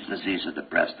Paget's disease of the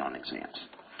breast on exams.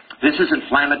 This is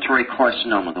inflammatory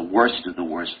carcinoma, the worst of the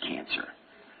worst cancer.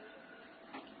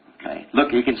 Okay,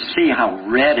 look, you can see how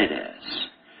red it is.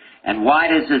 And why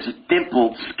does this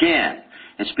dimpled skin?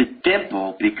 It's been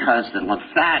dimpled because the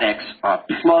lymphatics are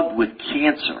plugged with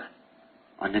cancer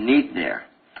underneath there.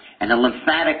 And the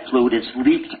lymphatic fluid is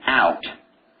leaked out.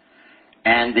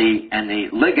 And the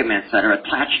ligaments that are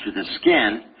attached to the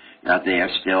skin are there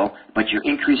still, but you're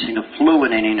increasing the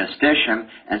fluid in interstitium,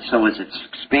 and so as it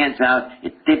expands out,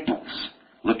 it dimples,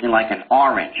 looking like an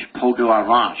orange, peau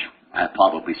d'orange. I'm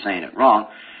probably saying it wrong,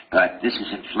 but this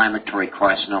is inflammatory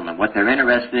carcinoma. And what they're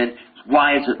interested in is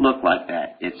why does it look like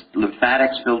that? It's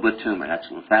lymphatics filled with tumor. That's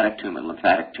lymphatic tumor,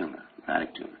 lymphatic tumor,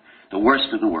 lymphatic tumor. The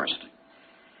worst of the worst.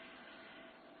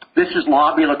 This is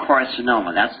lobular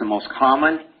carcinoma. That's the most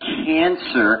common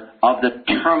cancer of the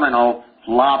terminal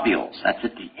lobules. That's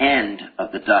at the end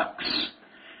of the ducts.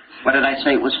 What did I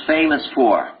say it was famous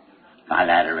for?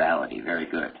 Bilaterality. Very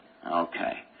good.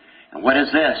 Okay. And what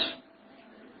is this?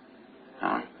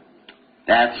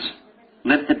 That's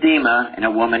lymphedema in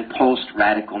a woman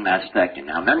post-radical mastectomy.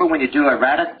 Now, remember when you do a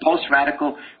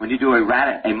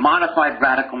a modified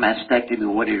radical mastectomy,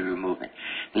 what are you removing?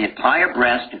 The entire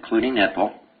breast, including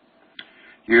nipple.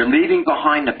 You're leaving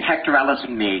behind the pectoralis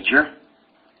major.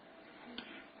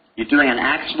 You're doing an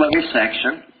axillary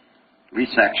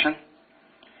resection.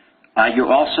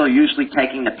 You're also usually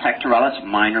taking the pectoralis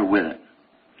minor with it.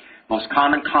 Most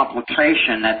common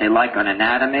complication that they like on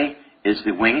anatomy is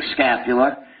the wing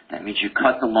scapula. That means you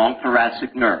cut the long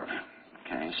thoracic nerve.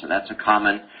 Okay, so that's a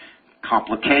common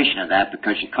complication of that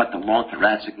because you cut the long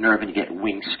thoracic nerve and you get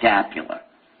wing scapula.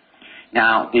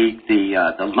 Now, the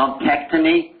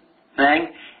lumpectomy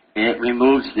thing, it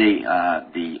removes the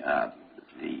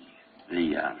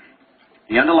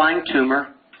underlying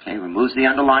tumor. Okay, removes the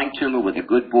underlying tumor with a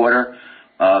good border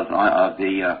of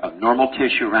normal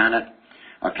tissue around it.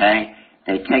 Okay,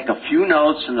 they take a few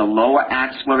nodes from the lower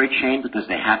axillary chain because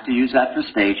they have to use that for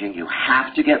staging. You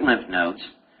have to get lymph nodes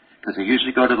because they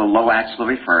usually go to the low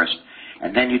axillary first,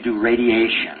 and then you do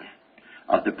radiation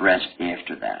of the breast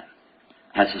after that.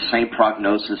 Has the same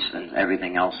prognosis and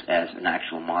everything else as an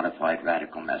actual modified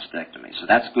radical mastectomy. So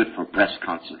that's good for breast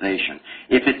conservation.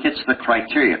 If it fits the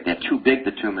criteria, if they're too big,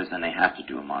 the tumors, then they have to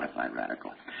do a modified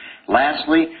radical.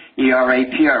 Lastly, ERA,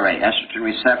 PRA, estrogen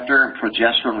receptor,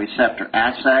 progesterone receptor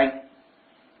assay.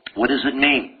 What does it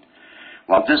mean?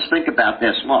 Well, just think about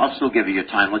this. Well, I'll still give you your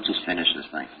time. Let's just finish this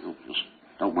thing.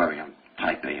 Don't worry, I'm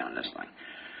type A on this thing.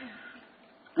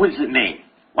 What does it mean?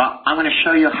 Well, I'm going to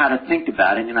show you how to think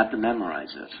about it, and you don't have to memorize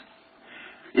this.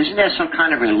 Isn't there some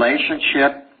kind of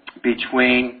relationship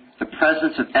between the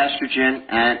presence of estrogen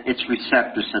and its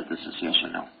receptor synthesis, yes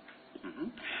or no?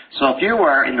 So if you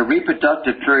were in the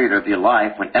reproductive period of your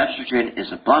life when estrogen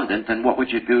is abundant, then what would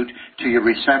you do to your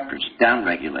receptors?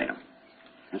 Downregulate them.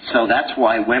 And so that's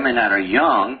why women that are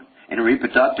young in a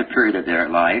reproductive period of their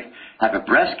life have a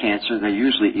breast cancer. They're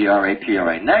usually ERA,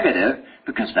 PRA negative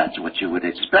because that's what you would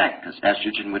expect, because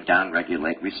estrogen would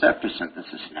downregulate receptor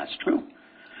synthesis, and that's true.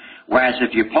 Whereas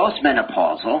if you're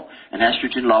postmenopausal and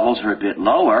estrogen levels are a bit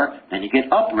lower, then you get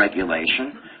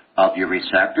upregulation of your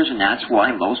receptors, and that's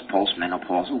why most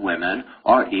postmenopausal women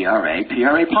are ERA,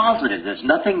 PRA positive. There's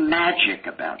nothing magic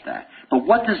about that. But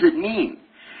what does it mean?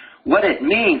 What it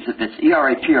means if it's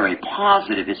ERA, PRA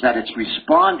positive is that it's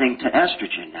responding to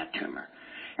estrogen, that tumor.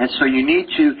 And so you need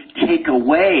to take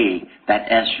away that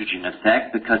estrogen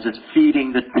effect because it's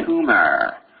feeding the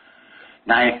tumor.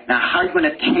 Now how are you going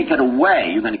to take it away?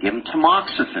 You're going to give them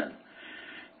tamoxifen.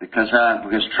 Because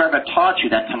Trevor taught you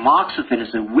that tamoxifen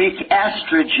is a weak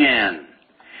estrogen.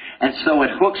 And so it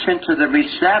hooks into the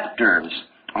receptors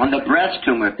on the breast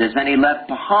tumor, if there's any left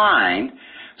behind,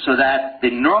 so that the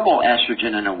normal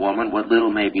estrogen in a woman, what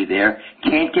little may be there,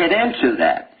 can't get into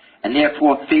that, and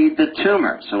therefore feed the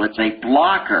tumor. So it's a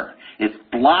blocker. It's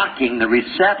blocking the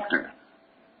receptor.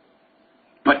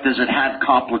 But does it have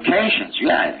complications?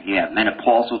 Yeah, you have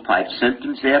menopausal type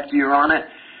symptoms after you're on it.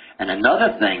 And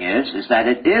another thing is that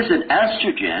it is an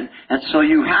estrogen, and so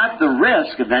you have the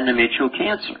risk of endometrial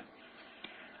cancer.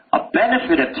 A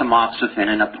benefit of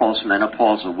tamoxifen in a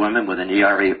postmenopausal woman with an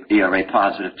ERA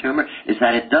positive tumor is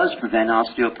that it does prevent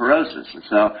osteoporosis. And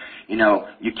so,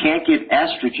 you can't give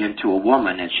estrogen to a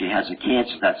woman and she has a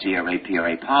cancer that's ERA,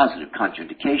 PRA positive,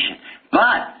 contraindication.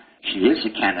 But she is a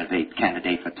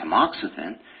candidate for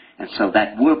tamoxifen, and so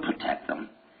that will protect them.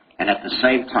 And at the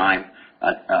same time,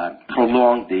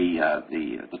 prolong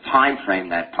the time frame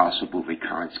that possible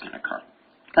recurrence can occur.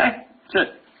 Okay? That's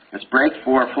it. Let's break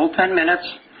for a full 10 minutes.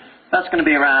 That's going to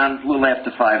be around a little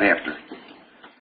after 5 after.